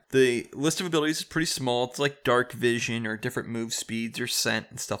had. The list of abilities is pretty small. It's like dark vision or different move speeds or scent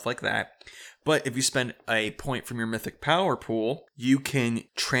and stuff like that. But if you spend a point from your mythic power pool, you can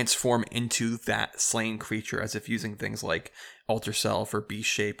transform into that slain creature as if using things like Alter Self or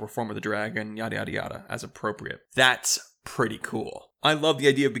Beast Shape or Form of the Dragon, yada yada yada, as appropriate. That's pretty cool. I love the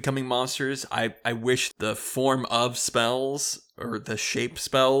idea of becoming monsters. I wish the form of spells or the shape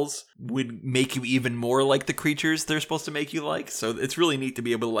spells would make you even more like the creatures they're supposed to make you like. So it's really neat to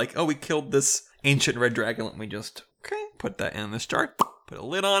be able to we killed this ancient red dragon. Let me just, put that in this jar. Put a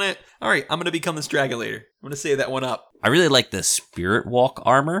lid on it. All right, I'm going to become this dragon later. I'm going to save that one up. I really like the Spirit Walk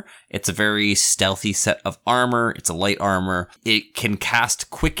armor. It's a very stealthy set of armor. It's a light armor. It can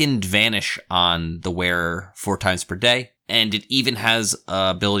cast Quickened Vanish on the wearer 4 times per day. And it even has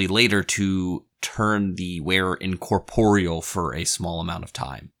ability later to turn the wearer incorporeal for a small amount of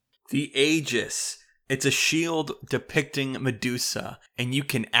time. The Aegis. It's a shield depicting Medusa, and you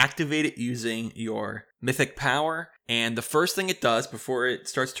can activate it using your mythic power. And the first thing it does before it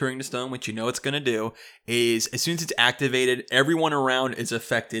starts turning to stone, which it's going to do, is as soon as it's activated, everyone around is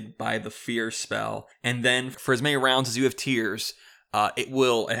affected by the fear spell. And then for as many rounds as you have tears,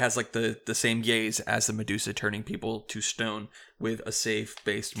 it has the same gaze as the Medusa, turning people to stone with a save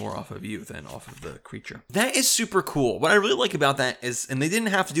based more off of you than off of the creature. That is super cool. What I really like about that is, and they didn't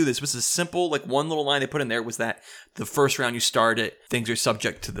have to do this, it was a simple, one little line they put in there was that the first round you start it, things are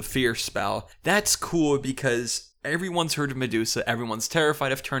subject to the fear spell. That's cool because everyone's heard of Medusa, everyone's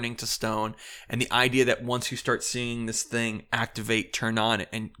terrified of turning to stone, and the idea that once you start seeing this thing activate, turn on,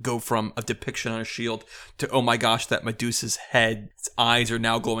 and go from a depiction on a shield to, oh my gosh, that Medusa's head, its eyes are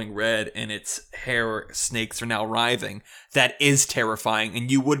now glowing red, and its hair snakes are now writhing, that is terrifying,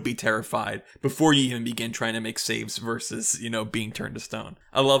 and you would be terrified before you even begin trying to make saves versus, being turned to stone.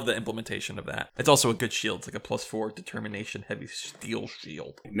 I love the implementation of that. It's also a good shield. It's like a +4 determination heavy steel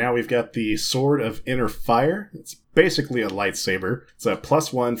shield. Now we've got the Sword of Inner Fire. It's basically a lightsaber. It's a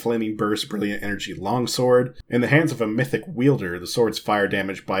 +1 flaming burst, brilliant energy longsword. In the hands of a mythic wielder, the sword's fire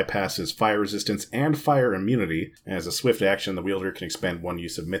damage bypasses fire resistance and fire immunity. As a swift action, the wielder can expend 1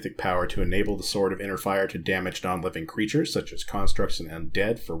 use of mythic power to enable the Sword of Inner Fire to damage non-living creatures, such as constructs and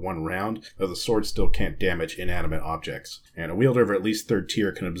undead, for 1 round, though the sword still can't damage inanimate objects. And a wielder of at least 3rd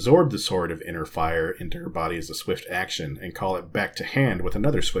tier can absorb the Sword of Inner Fire into her body as a swift action, and call it back to hand with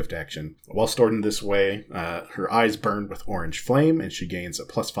another swift action. While stored in this way, her eyes burn with orange flame, and she gains a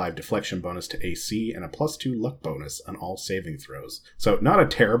 +5 deflection bonus to AC and a +2 luck bonus on all saving throws. So not a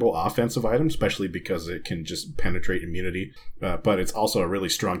terrible offensive item, especially because it can just penetrate immunity, but it's also a really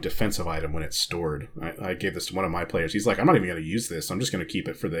strong defensive item when it's stored. I gave this to one of my players. He's like, I'm not even going to use this. I'm just going to keep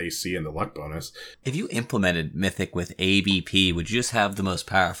it for the AC and the luck bonus. If you implemented Mythic with ABP, would you just have the most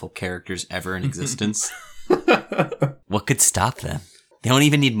powerful characters ever in existence? What could stop them? They don't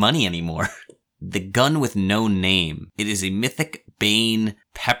even need money anymore. The Gun with No Name. It is a Mythic Bane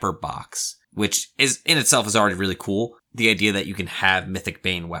pepper box, which is in itself is already really cool. The idea that you can have Mythic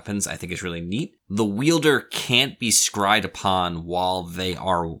Bane weapons, I think, is really neat. The wielder can't be scryed upon while they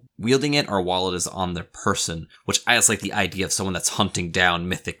are wielding it or while it is on their person, which I just like the idea of someone that's hunting down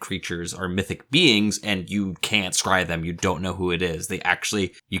mythic creatures or mythic beings, and you can't scry them. You don't know who it is.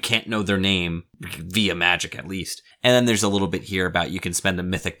 You can't know their name via magic, at least. And then there's a little bit here about you can spend a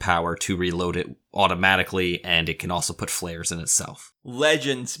mythic power to reload it automatically, and it can also put flares in itself.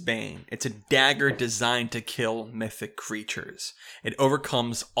 Legends Bane. It's a dagger designed to kill mythic creatures. It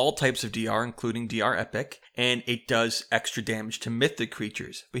overcomes all types of DR, including DR Epic, and it does extra damage to mythic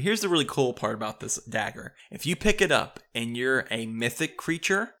creatures. But here's the really cool part about this dagger. If you pick it up and you're a mythic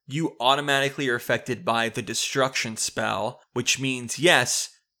creature, you automatically are affected by the destruction spell, which means, yes,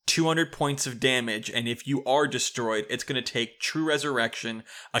 200 points of damage, and if you are destroyed, it's going to take True Resurrection,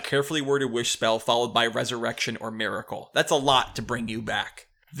 a carefully worded wish spell, followed by Resurrection or Miracle. That's a lot to bring you back.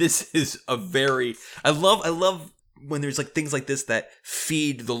 This is a very... I love when there's like things like this that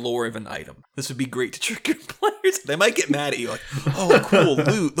feed the lore of an item. This would be great to trick your players. They might get mad at you, like, oh, cool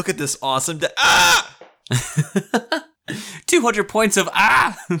loot. Look at this awesome... 200 points of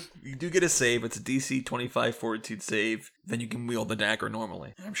You do get a save. It's a DC 25 fortitude save. Then you can wield the dagger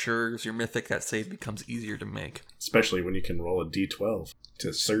normally. I'm sure as you're mythic, that save becomes easier to make. Especially when you can roll a D12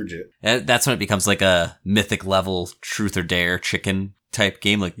 to surge it. That's when it becomes like a mythic level truth or dare chicken type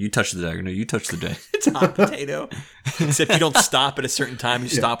game. Like, you touch the dagger. No, you touch the dagger. It's a hot potato. Except you don't stop at a certain time. You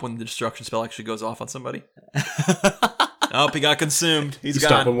stop when the destruction spell actually goes off on somebody. Oh, he got consumed. He's gone.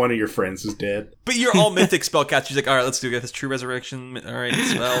 Stop when one of your friends is dead. But you're all mythic spellcasters. He's like, all right, let's do it. Get this True Resurrection. All right,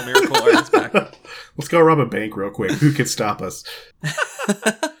 spell, miracle. All right, it's back. Let's go rob a bank real quick. Who can stop us?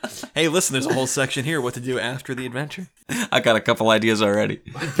 Hey, listen, there's a whole section here. What to do after the adventure. I got a couple ideas already.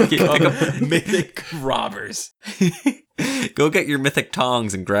 Mythic robbers. Go get your mythic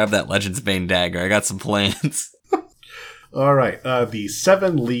tongs and grab that Legends Bane dagger. I got some plans. All right, the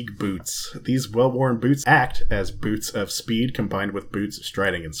 7 League Boots. These well-worn boots act as boots of speed combined with boots of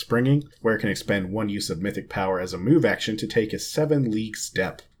striding and springing, where it can expend 1 use of mythic power as a move action to take a 7 league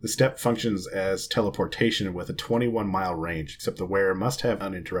step. The step functions as teleportation with a 21-mile range, except the wearer must have an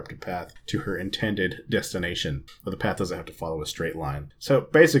uninterrupted path to her intended destination, but the path doesn't have to follow a straight line. So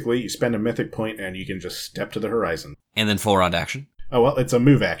basically, you spend a mythic point and you can just step to the horizon. And then full round action. Oh, well, it's a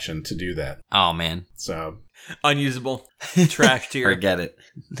move action to do that. Oh, man. So... unusable. Trash tier. Forget it.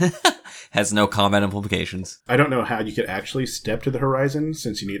 Has no combat implications. I don't know how you could actually step to the horizon,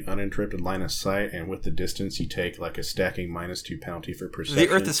 since you need uninterrupted line of sight, and with the distance you take like a stacking -2 penalty for perception.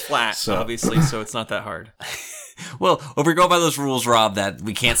 The Earth is flat, obviously, so it's not that hard. Well, if we go by those rules, Rob, that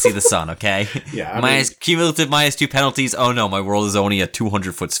we can't see the sun, okay? Yeah. I mean, cumulative -2 penalties. Oh no, my world is only a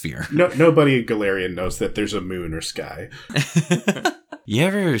 200-foot sphere. Nobody in Galarian knows that there's a moon or sky. You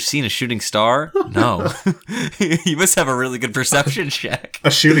ever seen a shooting star? No. You must have a really good perception check.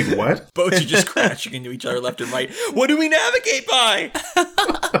 A shooting what? Boats are just crashing into each other left and right. What do we navigate by?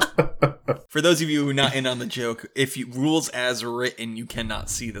 For those of you who are not in on the joke, if you rules as written, you cannot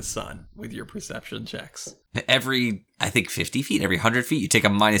see the sun with your perception checks. Every, I think, 50 feet, every 100 feet, you take a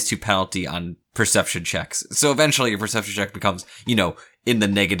 -2 penalty on perception checks. So eventually your perception check becomes, in the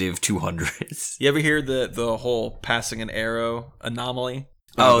 -200s. You ever hear the whole passing an arrow anomaly?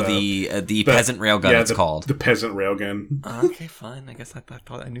 Oh, the peasant railgun, it's called. The peasant railgun. Okay, fine. I guess I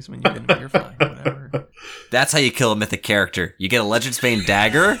thought I knew something you didn't, but you're fine. Whatever. That's how you kill a mythic character. You get a Legends Bane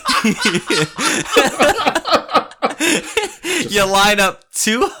dagger. You line up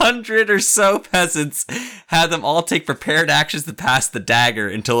 200 or so peasants, have them all take prepared actions to pass the dagger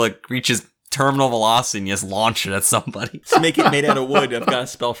until it reaches terminal velocity and you just launch it at somebody. To make it made out of wood, I've got a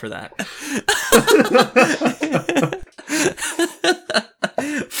spell for that.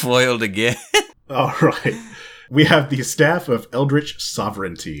 Foiled again. All right. We have the Staff of Eldritch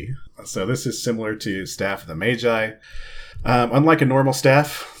Sovereignty. So this is similar to Staff of the Magi. Unlike a normal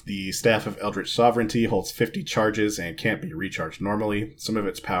staff, the Staff of Eldritch Sovereignty holds 50 charges and can't be recharged normally. Some of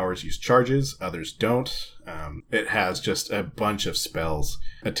its powers use charges, others don't. It has just a bunch of spells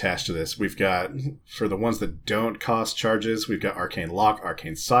attached to this. We've got, for the ones that don't cost charges, we've got Arcane Lock,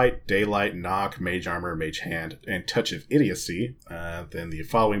 Arcane Sight, Daylight, Knock, Mage Armor, Mage Hand, and Touch of Idiocy. Then the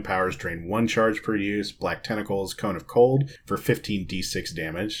following powers drain 1 charge per use: Black Tentacles, Cone of Cold for 15d6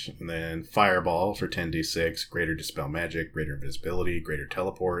 damage, and then Fireball for 10d6, Greater Dispel Magic, Greater Invisibility, Greater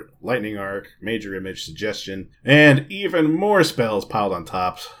Teleport, Lightning Arc, Major Image, Suggestion, and even more spells piled on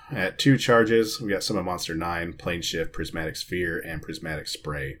top. At 2 charges, we got Summon Monster 9, Plane Shift, Prismatic Sphere, and Prismatic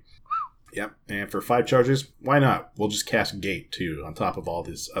Spray. Yep, and for 5 charges, why not? We'll just cast Gate, too, on top of all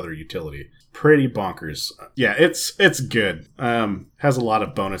this other utility. Pretty bonkers. Yeah, it's good. Has a lot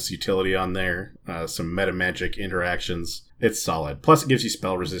of bonus utility on there, some meta magic interactions. It's solid. Plus, it gives you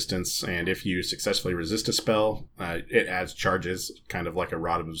spell resistance, and if you successfully resist a spell, it adds charges, kind of like a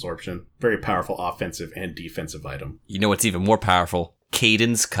Rod of Absorption. Very powerful offensive and defensive item. You know what's even more powerful?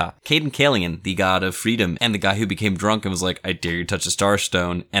 Caden's Cup. Caden Kalian, the god of freedom, and the guy who became drunk and was like, I dare you touch a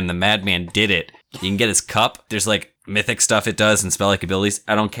Starstone, and the madman did it. You can get his cup. There's like mythic stuff it does and spell-like abilities.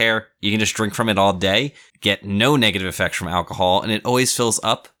 I don't care. You can just drink from it all day, get no negative effects from alcohol, and it always fills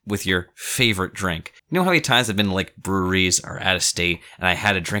up with your favorite drink. You know how many times I've been to like breweries or out of state, and I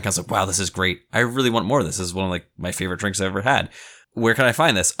had a drink, I was like, wow, this is great. I really want more of this. This is one of like my favorite drinks I've ever had. Where can I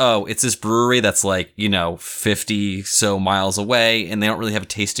find this? Oh, it's this brewery that's like, 50 so miles away, and they don't really have a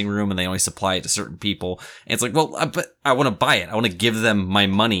tasting room, and they only supply it to certain people. And it's like, well, but I want to buy it. I want to give them my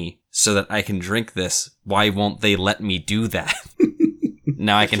money so that I can drink this. Why won't they let me do that?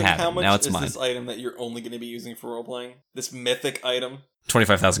 Now I can have it. Now it's mine. How much is this item that you're only going to be using for role-playing? This mythic item?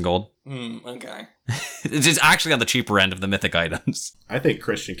 25,000 gold. Okay. It's actually on the cheaper end of the mythic items. I think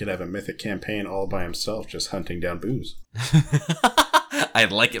Christian could have a mythic campaign all by himself, just hunting down booze. I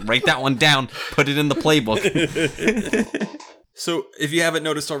like it. Write that one down. Put it in the playbook. So, if you haven't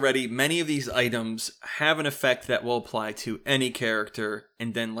noticed already, many of these items have an effect that will apply to any character,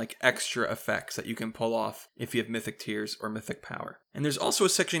 and then like extra effects that you can pull off if you have mythic tiers or mythic power. And there's also a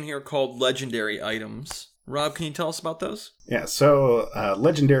section here called legendary items. Rob, can you tell us about those? Yeah, so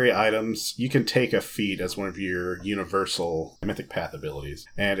legendary items, you can take a feat as one of your universal Mythic Path abilities.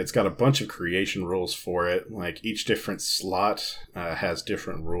 And it's got a bunch of creation rules for it. Like each different slot has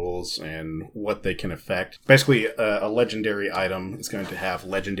different rules and what they can affect. Basically, a legendary item is going to have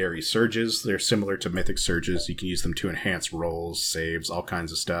legendary surges. They're similar to Mythic Surges. You can use them to enhance rolls, saves, all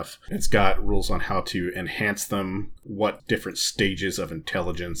kinds of stuff. It's got rules on how to enhance them, what different stages of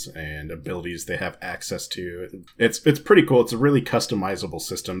intelligence and abilities they have access to. It's pretty cool. It's a really customizable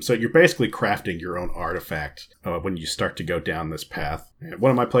system. So you're basically crafting your own artifact when you start to go down this path. And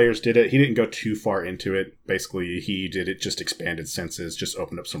one of my players did it. He didn't go too far into it. Basically, he did it, just expanded senses, just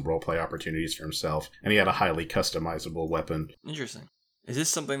opened up some roleplay opportunities for himself. And he had a highly customizable weapon. Interesting. Is this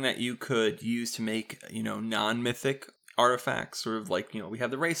something that you could use to make, non-mythic artifacts? Sort of like, we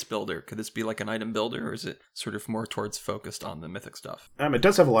have the race builder. Could this be like an item builder, or is it sort of more towards focused on the mythic stuff? It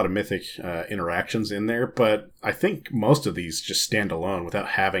does have a lot of mythic interactions in there, but I think most of these just stand alone without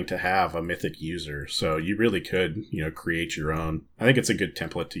having to have a mythic user. So you really could, create your own. I think it's a good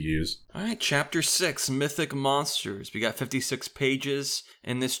template to use. All right, Chapter 6, Mythic Monsters. We got 56 pages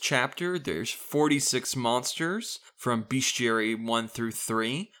in this chapter. There's 46 monsters from Bestiary 1 through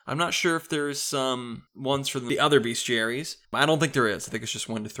 3. I'm not sure if there's some ones from the other bestiaries. I don't think there is. I think it's just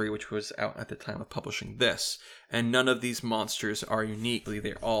 1 to 3, which was out at the time of publishing this. And none of these monsters are unique.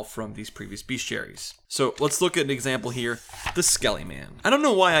 They're all from these previous bestiaries. So let's look at an example here. The Skelly Man. I don't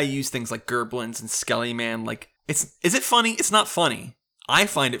know why I use things like Gerblins and Skelly Man. Is it funny? It's not funny. I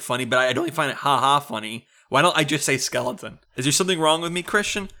find it funny, but I don't find it ha-ha funny. Why don't I just say skeleton? Is there something wrong with me,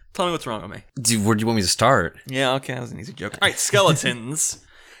 Christian? Tell me what's wrong with me. Dude, where do you want me to start? Yeah, okay, that was an easy joke. All right, skeletons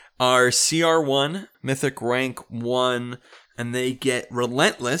are CR1, Mythic Rank 1, and they get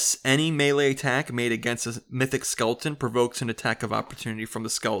Relentless. Any melee attack made against a Mythic Skeleton provokes an attack of opportunity from the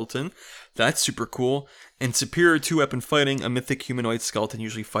skeleton. That's super cool. In Superior 2-Weapon Fighting, a Mythic Humanoid Skeleton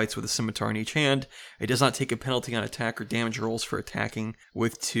usually fights with a scimitar in each hand. It does not take a penalty on attack or damage rolls for attacking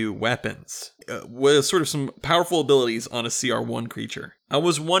with 2 weapons. With sort of some powerful abilities on a CR1 creature. I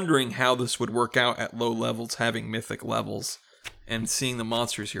was wondering how this would work out at low levels, having Mythic levels. and seeing the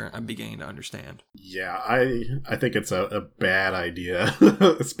monsters here, I'm beginning to understand. Yeah, I think it's a bad idea,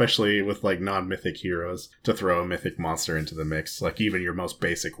 especially with like non-mythic heroes, to throw a mythic monster into the mix. Like even your most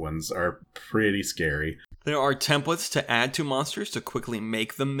basic ones are pretty scary. There are templates to add to monsters to quickly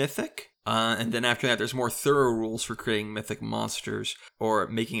make them mythic. And then after that, there's more thorough rules for creating mythic monsters or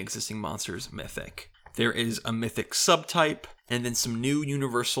making existing monsters mythic. There is a mythic subtype, and then some new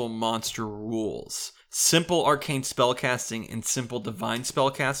universal monster rules. Simple arcane spellcasting and simple divine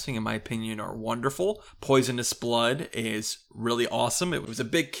spellcasting, in my opinion, are wonderful. Poisonous Blood is really awesome. It was a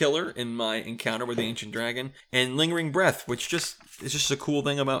big killer in my encounter with the Ancient Dragon. And Lingering Breath, which is just a cool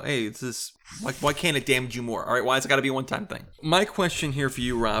thing about, hey, this is, like, why can't it damage you more? All right, why has it got to be a one-time thing? My question here for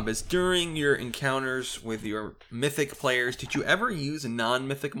you, Rob, is during your encounters with your mythic players, did you ever use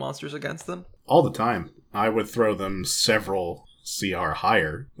non-mythic monsters against them? All the time. I would throw them several CR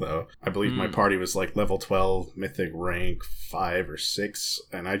higher, though. I believe my party was like level 12, mythic rank 5 or 6,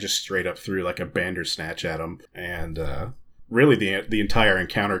 and I just straight up threw like a Bandersnatch at them. And really the entire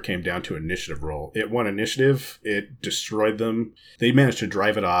encounter came down to initiative roll. It won initiative, it destroyed them. They managed to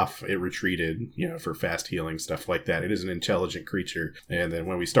drive it off, it retreated, for fast healing, stuff like that. It is an intelligent creature. And then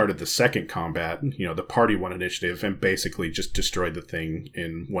when we started the second combat, the party won initiative and basically just destroyed the thing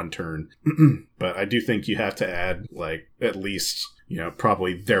in one turn. But I do think you have to add like at least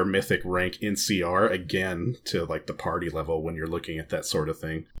probably their mythic rank in CR again to like the party level when you're looking at that sort of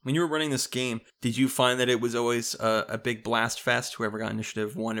thing. When you were running this game, did you find that it was always a big blast fest? Whoever got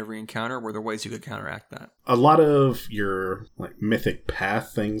initiative won every encounter? Were there ways you could counteract that? A lot of your like mythic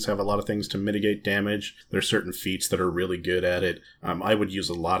path things have a lot of things to mitigate damage. There's certain feats that are really good at it. I would use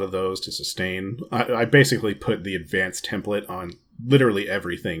a lot of those to sustain. I basically put the advanced template on literally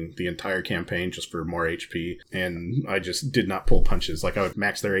everything the entire campaign just for more HP, and I just did not pull punches. Like I would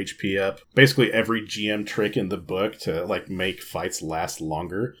max their HP up, basically every GM trick in the book to like make fights last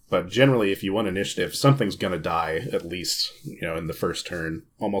longer. But generally if you want initiative, something's gonna die at least in the first turn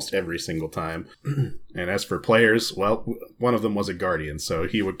almost every single time. And as for players, well, one of them was a guardian, so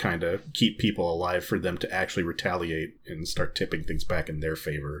he would kind of keep people alive for them to actually retaliate and start tipping things back in their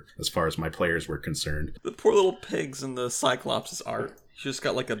favor as far as my players were concerned. The poor little pigs in the Cyclops' art. He just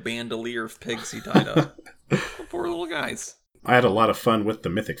got like a bandolier of pigs he tied up. The poor little guys. I had a lot of fun with the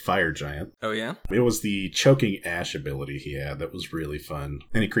Mythic Fire Giant. Oh, yeah? It was the Choking Ash ability he had that was really fun.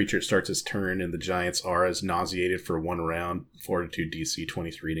 Any creature that starts its turn and the Giant's aura is nauseated for 1 round. Fortitude DC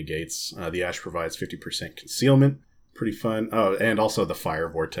 23 negates. The Ash provides 50% concealment. Pretty fun. Oh, and also the Fire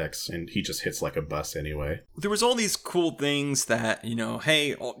Vortex, and he just hits like a bus anyway. There was all these cool things that,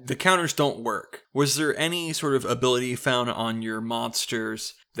 hey, the counters don't work. Was there any sort of ability found on your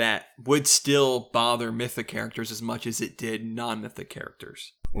monsters that would still bother mythic characters as much as it did non-mythic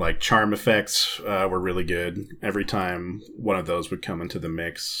characters? Like charm effects were really good. Every time one of those would come into the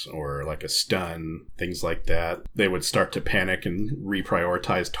mix, or like a stun, things like that, they would start to panic and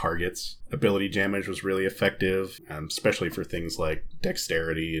reprioritize targets. Ability damage was really effective, especially for things like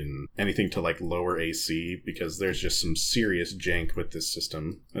dexterity and anything to like lower AC, because there's just some serious jank with this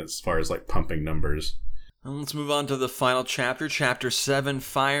system as far as like pumping numbers. And let's move on to the final chapter, Chapter 7,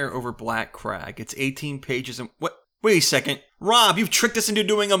 Fire over Black Crag. It's 18 pages and... What? Wait a second. Rob, you've tricked us into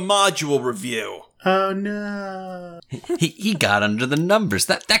doing a module review. Oh, no. He got under the numbers.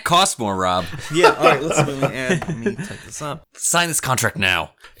 That costs more, Rob. Yeah, all right, let me type this up. Sign this contract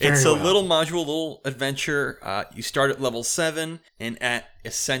now. It's a little module, little adventure. You start at level 7, and at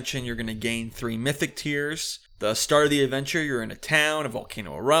Ascension, you're going to gain 3 mythic tiers. The start of the adventure, you're in a town, a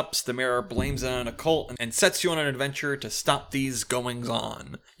volcano erupts, the mirror blames it on a cult, and sets you on an adventure to stop these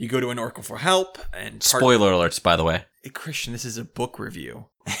goings-on. You go to an oracle for help, and... Spoiler alerts, by the way. Hey, Christian, this is a book review.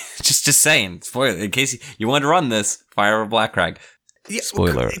 just saying. Spoiler, in case you wanted to run this, Fire over Black Crag. Yeah,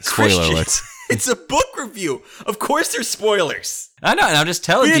 spoiler Christian, alerts. It's a book review. Of course there's spoilers. I know, and I'm just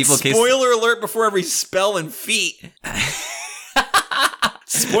telling people in case... Spoiler alert before every spell and feat.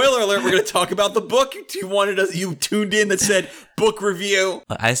 Spoiler alert, we're going to talk about the book. You tuned in that said book review.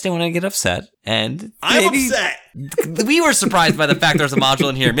 I just didn't want to get upset. And I'm upset. We were surprised by the fact there's a module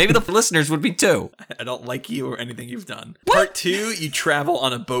in here. Maybe the listeners would be too. I don't like you or anything you've done. What? Part 2, you travel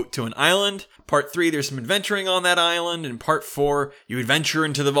on a boat to an island. Part 3, there's some adventuring on that island. And Part 4, you adventure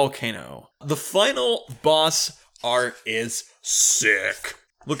into the volcano. The final boss art is sick.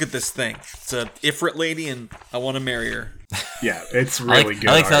 Look at this thing. It's a Ifrit lady, and I want to marry her. Yeah, it's really good.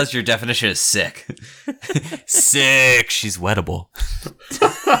 I like how your definition is sick. Sick. She's wettable.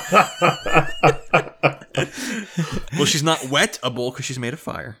 Well, she's not wettable because she's made of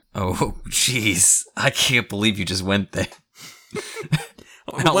fire. Oh, jeez. I can't believe you just went there.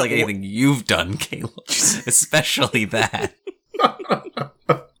 I don't like anything you've done, Caleb. Especially that.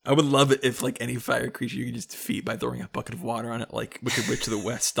 I would love it if, like, any fire creature you could just defeat by throwing a bucket of water on it, like Wicked Witch of the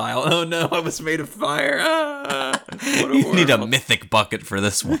West style. Oh no, I was made of fire. You need a mythic bucket for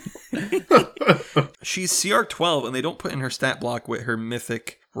this one. She's CR 12, and they don't put in her stat block what her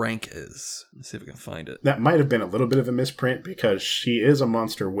mythic rank is. Let's see if we can find it. That might have been a little bit of a misprint because she is a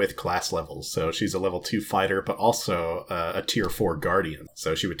monster with class levels. So she's a level 2 fighter, but also a tier 4 guardian.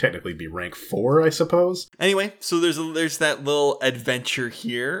 So she would technically be rank 4, I suppose. Anyway, so there's that little adventure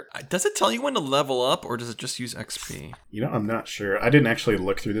here. Does it tell you when to level up, or does it just use XP? You know, I'm not sure. I didn't actually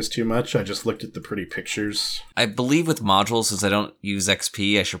look through this too much. I just looked at the pretty pictures. I believe with modules, since I don't use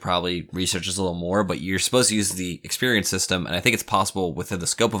XP, I should probably research this a little more, but you're supposed to use the experience system, and I think it's possible within the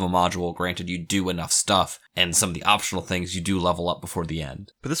scope of a module, granted you do enough stuff, and some of the optional things you do level up before the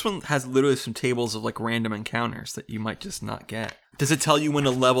end. But this one has literally some tables of, like, random encounters that you might just not get. Does it tell you when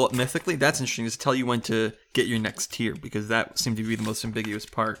to level up mythically? That's interesting. Does it tell you when to get your next tier? Because that seemed to be the most ambiguous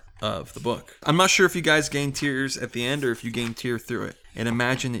part of the book. I'm not sure if you guys gain tiers at the end or if you gain tier through it. And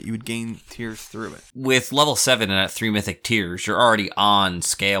imagine that you would gain tiers through it. With level 7 and at 3 mythic tiers, you're already on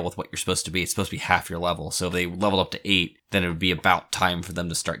scale with what you're supposed to be. It's supposed to be half your level. So if they leveled up to 8, then it would be about time for them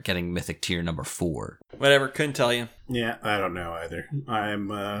to start getting mythic tier number 4. Whatever, couldn't tell you. Yeah, I don't know either.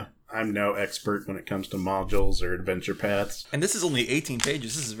 I'm no expert when it comes to modules or adventure paths. And this is only 18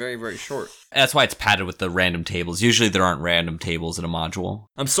 pages. This is very, very short. That's why it's padded with the random tables. Usually there aren't random tables in a module.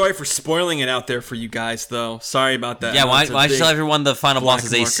 I'm sorry for spoiling it out there for you guys, though. Sorry about that. Yeah, why don't you tell everyone the final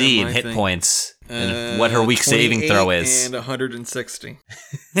boss's AC and hit points? And what her weak saving throw is. And 160.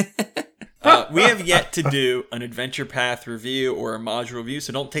 We have yet to do an adventure path review or a module review,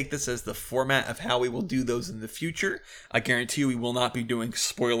 so don't take this as the format of how we will do those in the future. I guarantee you we will not be doing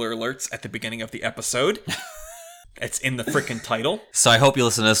spoiler alerts at the beginning of the episode. It's in the frickin' title. So I hope you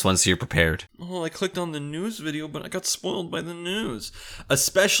listen to this one so you're prepared. Oh, I clicked on the news video, but I got spoiled by the news.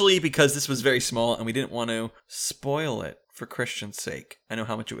 Especially because this was very small and we didn't want to spoil it for Christian's sake. I know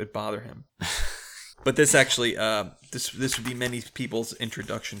how much it would bother him. But this actually, this would be many people's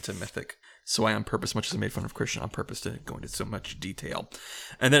introduction to Mythic. So I, on purpose, much as I made fun of Christian, on purpose to go into so much detail.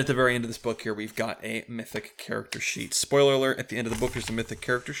 And then at the very end of this book here, we've got a Mythic character sheet. Spoiler alert, at the end of the book, there's a Mythic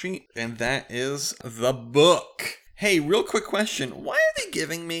character sheet. And that is the book. Hey, real quick question. Why are they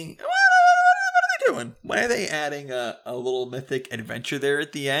giving me... What are they doing? Why are they adding a little Mythic adventure there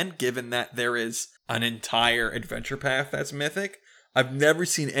at the end, given that there is an entire adventure path that's Mythic? I've never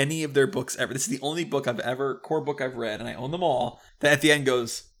seen any of their books ever. This is the only book core book I've read, and I own them all, that at the end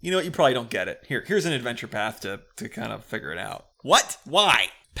goes, you know what, you probably don't get it. Here's an adventure path to kind of figure it out. What? Why?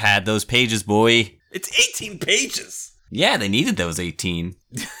 Pad those pages, boy. It's 18 pages. Yeah, they needed those 18.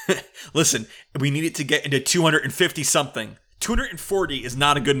 Listen, we needed to get into 250 something. 240 is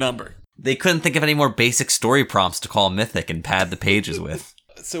not a good number. They couldn't think of any more basic story prompts to call Mythic and pad the pages with.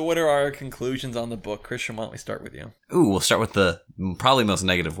 So what are our conclusions on the book? Christian, why don't we start with you? Ooh, we'll start with the probably most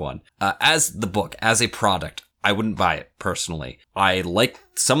negative one. As the book, as a product, I wouldn't buy it, personally. I like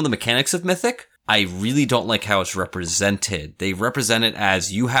some of the mechanics of Mythic. I really don't like how it's represented. They represent it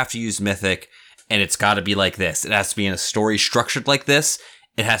as you have to use Mythic, and it's got to be like this. It has to be in a story structured like this.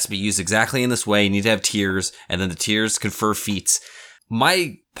 It has to be used exactly in this way. You need to have tiers, and then the tiers confer feats.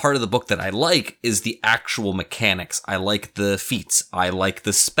 My part of the book that I like is the actual mechanics. I like the feats. I like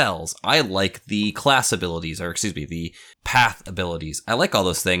the spells. I like the class abilities, the path abilities. I like all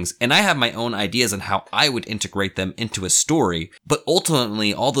those things, and I have my own ideas on how I would integrate them into a story, but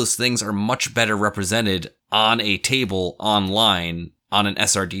ultimately all those things are much better represented on a table online on an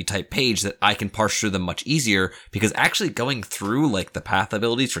SRD type page that I can parse through them much easier, because actually going through like the path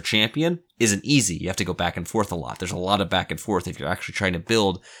abilities for champion isn't easy. You have to go back and forth a lot. There's a lot of back and forth if you're actually trying to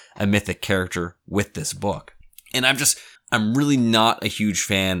build a Mythic character with this book. And I'm really not a huge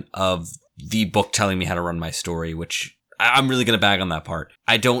fan of the book telling me how to run my story, which I'm really going to bag on that part.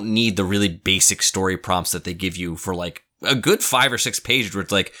 I don't need the really basic story prompts that they give you for like a good 5 or 6 pages where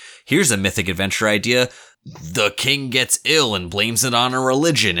it's like, here's a Mythic adventure idea. The king gets ill and blames it on a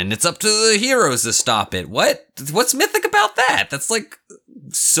religion, and it's up to the heroes to stop it. What's Mythic about that? That's like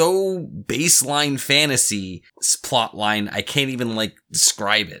so baseline fantasy plot line. I can't even like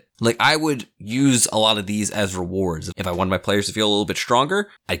describe it. Like, I would use a lot of these as rewards. If I wanted my players to feel a little bit stronger,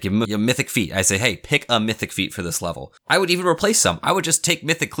 I'd give them a Mythic feat. I say, hey, pick a Mythic feat for this level. I would even replace some. I would just take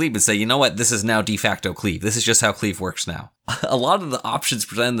Mythic Cleave and say, you know what? This is now de facto Cleave. This is just how Cleave works now. A lot of the options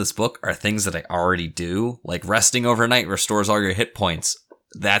presented in this book are things that I already do, like resting overnight restores all your hit points.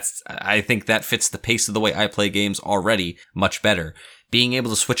 I think that fits the pace of the way I play games already much better. Being able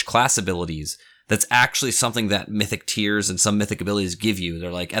to switch class abilities. that's actually something that Mythic tiers and some Mythic abilities give you.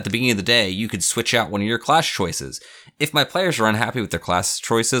 They're like, at the beginning of the day, you could switch out one of your class choices. If my players are unhappy with their class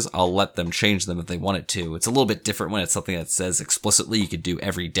choices, I'll let them change them if they wanted to. It's a little bit different when it's something that says explicitly you could do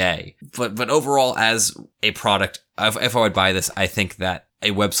every day. But overall, as a product, if I would buy this, I think that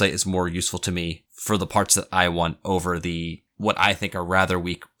a website is more useful to me for the parts that I want over the what I think are rather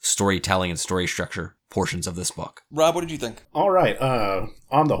weak storytelling and story structure portions of this book. Rob, what did you think? All right.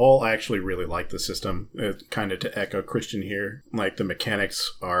 On the whole, I actually really like the system. Kind of to echo Christian here, like the mechanics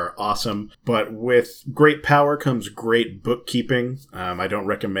are awesome, but with great power comes great bookkeeping. I don't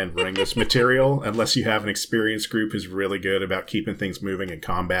recommend running this material unless you have an experienced group who's really good about keeping things moving in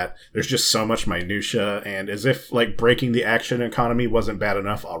combat. There's just so much minutia, and as if like breaking the action economy wasn't bad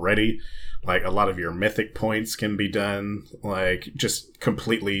enough already, like a lot of your mythic points can be done like just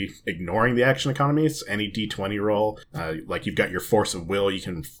completely ignoring the action economies. Any D20 roll, like you've got your force of will, you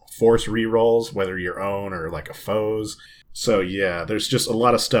can force rerolls, whether your own or like a foe's. So yeah, there's just a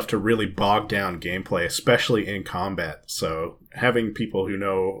lot of stuff to really bog down gameplay, especially in combat. So having people who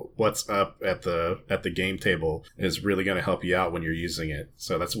know what's up at the game table is really going to help you out when you're using it.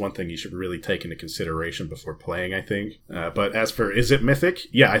 So that's one thing you should really take into consideration before playing, I think. But as for, is it mythic?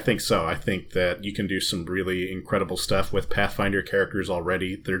 Yeah, I think so. I think that you can do some really incredible stuff with Pathfinder characters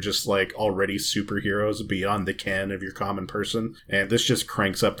already. They're just like already superheroes beyond the ken of your common person. And this just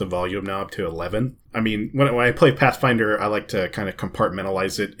cranks up the volume now up to 11. I mean, when I play Pathfinder, I like to kind of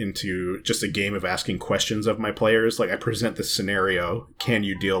compartmentalize it into just a game of asking questions of my players. Like, I present this scenario, can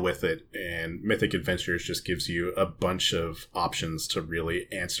you deal with it? And Mythic Adventures just gives you a bunch of options to really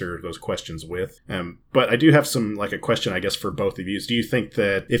answer those questions with. But I do have a question, I guess, for both of you. Do you think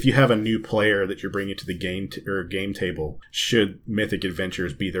that if you have a new player that you're bringing to the game table, should Mythic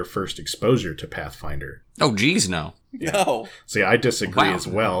Adventures be their first exposure to Pathfinder? Oh, geez, no. Yeah. No. See, I disagree Wow. as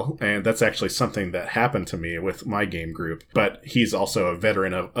well, and that's actually something that happened to me with my game group. But he's also a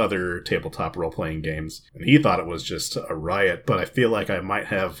veteran of other tabletop role-playing games, and he thought it was just a riot, but I feel like I might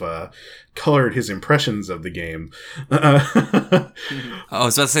have colored his impressions of the game. I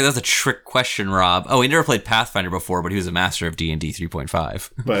was about to say, that's a trick question, Rob. Oh, he never played Pathfinder before, but he was a master of D&D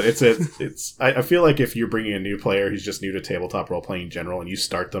 3.5. But I feel like if you're bringing a new player who's just new to tabletop role-playing in general, and you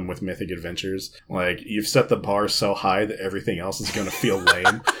start them with Mythic Adventures, like, you've set the bar so high that everything else is going to feel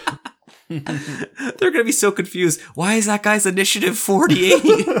lame. They're going to be so confused. Why is that guy's initiative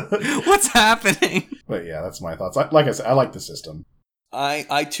 48? What's happening? But yeah, that's my thoughts. Like I said, I like the system.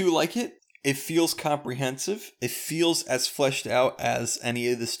 I too like it. It feels comprehensive. It feels as fleshed out as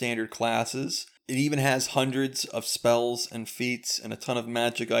any of the standard classes. It even has hundreds of spells and feats and a ton of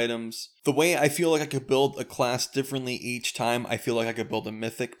magic items. The way I feel like I could build a class differently each time, I feel like I could build a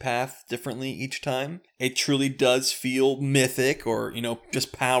mythic path differently each time. It truly does feel mythic or,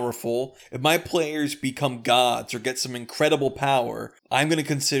 just powerful. If my players become gods or get some incredible power, I'm going to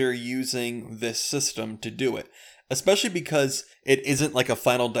consider using this system to do it. Especially because it isn't like a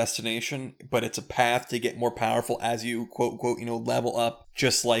final destination, but it's a path to get more powerful as you, quote, unquote, level up,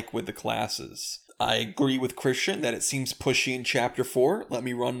 just like with the classes. I agree with Christian that it seems pushy in Chapter 4. Let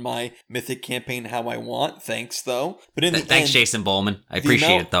me run my Mythic campaign how I want. Thanks, though. But in the Thanks, end, Jason Bowman. I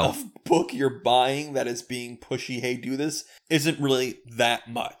appreciate it, though. The amount of book you're buying that is being pushy, hey, do this, isn't really that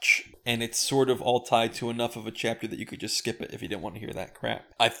much. And it's sort of all tied to enough of a chapter that you could just skip it if you didn't want to hear that crap.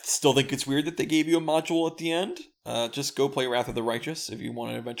 I still think it's weird that they gave you a module at the end. Just go play Wrath of the Righteous if you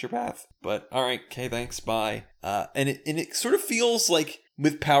want an adventure path. But alright, okay, thanks, bye. And it sort of feels like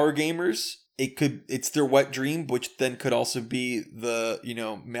with power gamers, it's their wet dream, which then could also be the,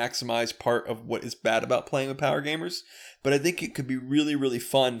 maximized part of what is bad about playing with power gamers. But I think it could be really, really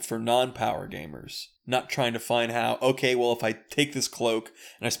fun for non-power gamers. Not trying to find how, okay, well, if I take this cloak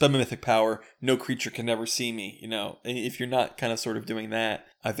and I spend my mythic power, no creature can never see me, And if you're not kind of sort of doing that,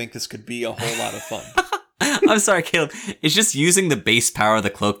 I think this could be a whole lot of fun. I'm sorry, Caleb. It's just using the base power of the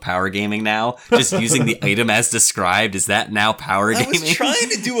cloak power gaming now. Just using the item as described. Is that now power gaming? I was trying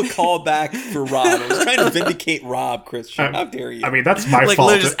to do a callback for Rob. I was trying to vindicate Rob, Christian. How dare you? I mean, that's my like fault.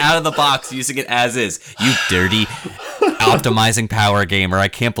 literally just out of the box, using it as is. You dirty optimizing power gamer. I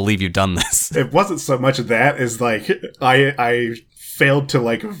can't believe you've done this. It wasn't so much of that as like I failed to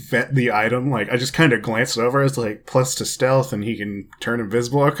like vet the item. Like I just kind of glanced over. It's like plus to stealth and he can turn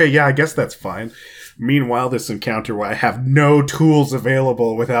invisible. Okay, yeah, I guess that's fine. Meanwhile, this encounter where I have no tools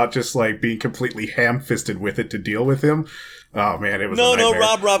available without just like being completely ham-fisted with it to deal with him. Oh man, it was a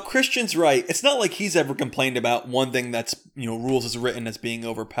nightmare. Rob, Christian's right. It's not like he's ever complained about one thing that's, rules as written as being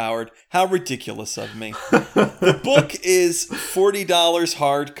overpowered. How ridiculous of me. The book is $40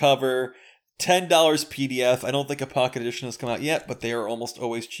 hardcover, $10 PDF. I don't think a pocket edition has come out yet, but they are almost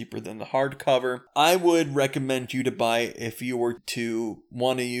always cheaper than the hardcover. I would recommend you to buy if you were to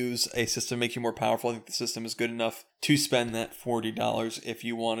want to use a system to make you more powerful. I think the system is good enough to spend that $40 if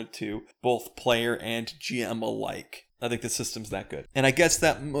you wanted to, both player and GM alike. I think the system's that good. And I guess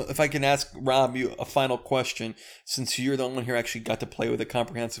that if I can ask Rob you a final question, since you're the one here actually got to play with it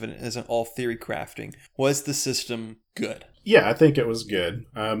comprehensive and it isn't all theory crafting, was the system good? Yeah, I think it was good.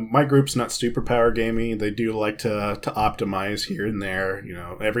 My group's not super power gaming. They do like to optimize here and there. You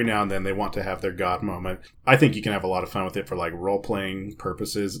know, every now and then they want to have their God moment. I think you can have a lot of fun with it for like role-playing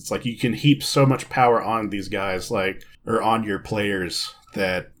purposes. It's like you can heap so much power on these guys, like, or on your players,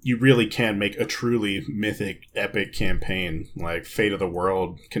 that you really can make a truly mythic, epic campaign, like Fate of the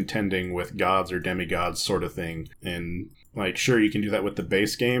World, contending with gods or demigods sort of thing. And, like, sure, you can do that with the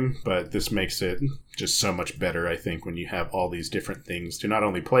base game, but this makes it just so much better, I think, when you have all these different things to not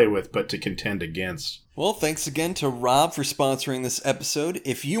only play with, but to contend against. Well, thanks again to Rob for sponsoring this episode.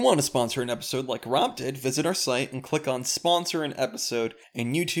 If you want to sponsor an episode like Rob did, visit our site and click on Sponsor an Episode,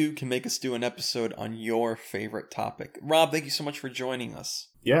 and you too can make us do an episode on your favorite topic. Rob, thank you so much for joining us.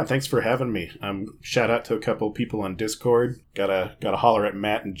 Yeah, thanks for having me. Shout out to a couple people on Discord. Gotta holler at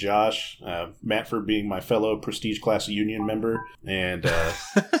Matt and Josh. Matt for being my fellow Prestige Class Union member, and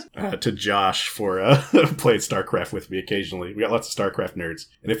to Josh for playing StarCraft with me occasionally. We got lots of StarCraft nerds.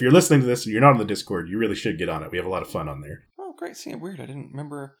 And if you're listening to this and you're not on the Discord, you really should get on it. We have a lot of fun on there. Oh, great. See, weird. I didn't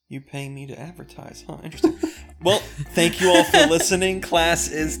remember you paying me to advertise. Huh, interesting. Well, thank you all for listening. Class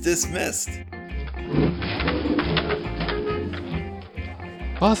is dismissed.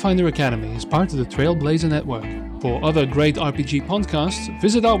 Pathfinder Academy is part of the Trailblazer Network. For other great RPG podcasts,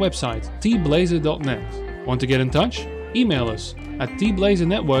 visit our website, tblazer.net. Want to get in touch? Email us at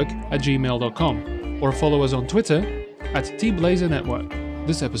tblazernetwork@gmail.com or follow us on Twitter at tblazernetwork.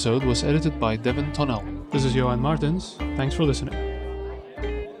 This episode was edited by Devin Tonnell. This is Johan Martins. Thanks for listening.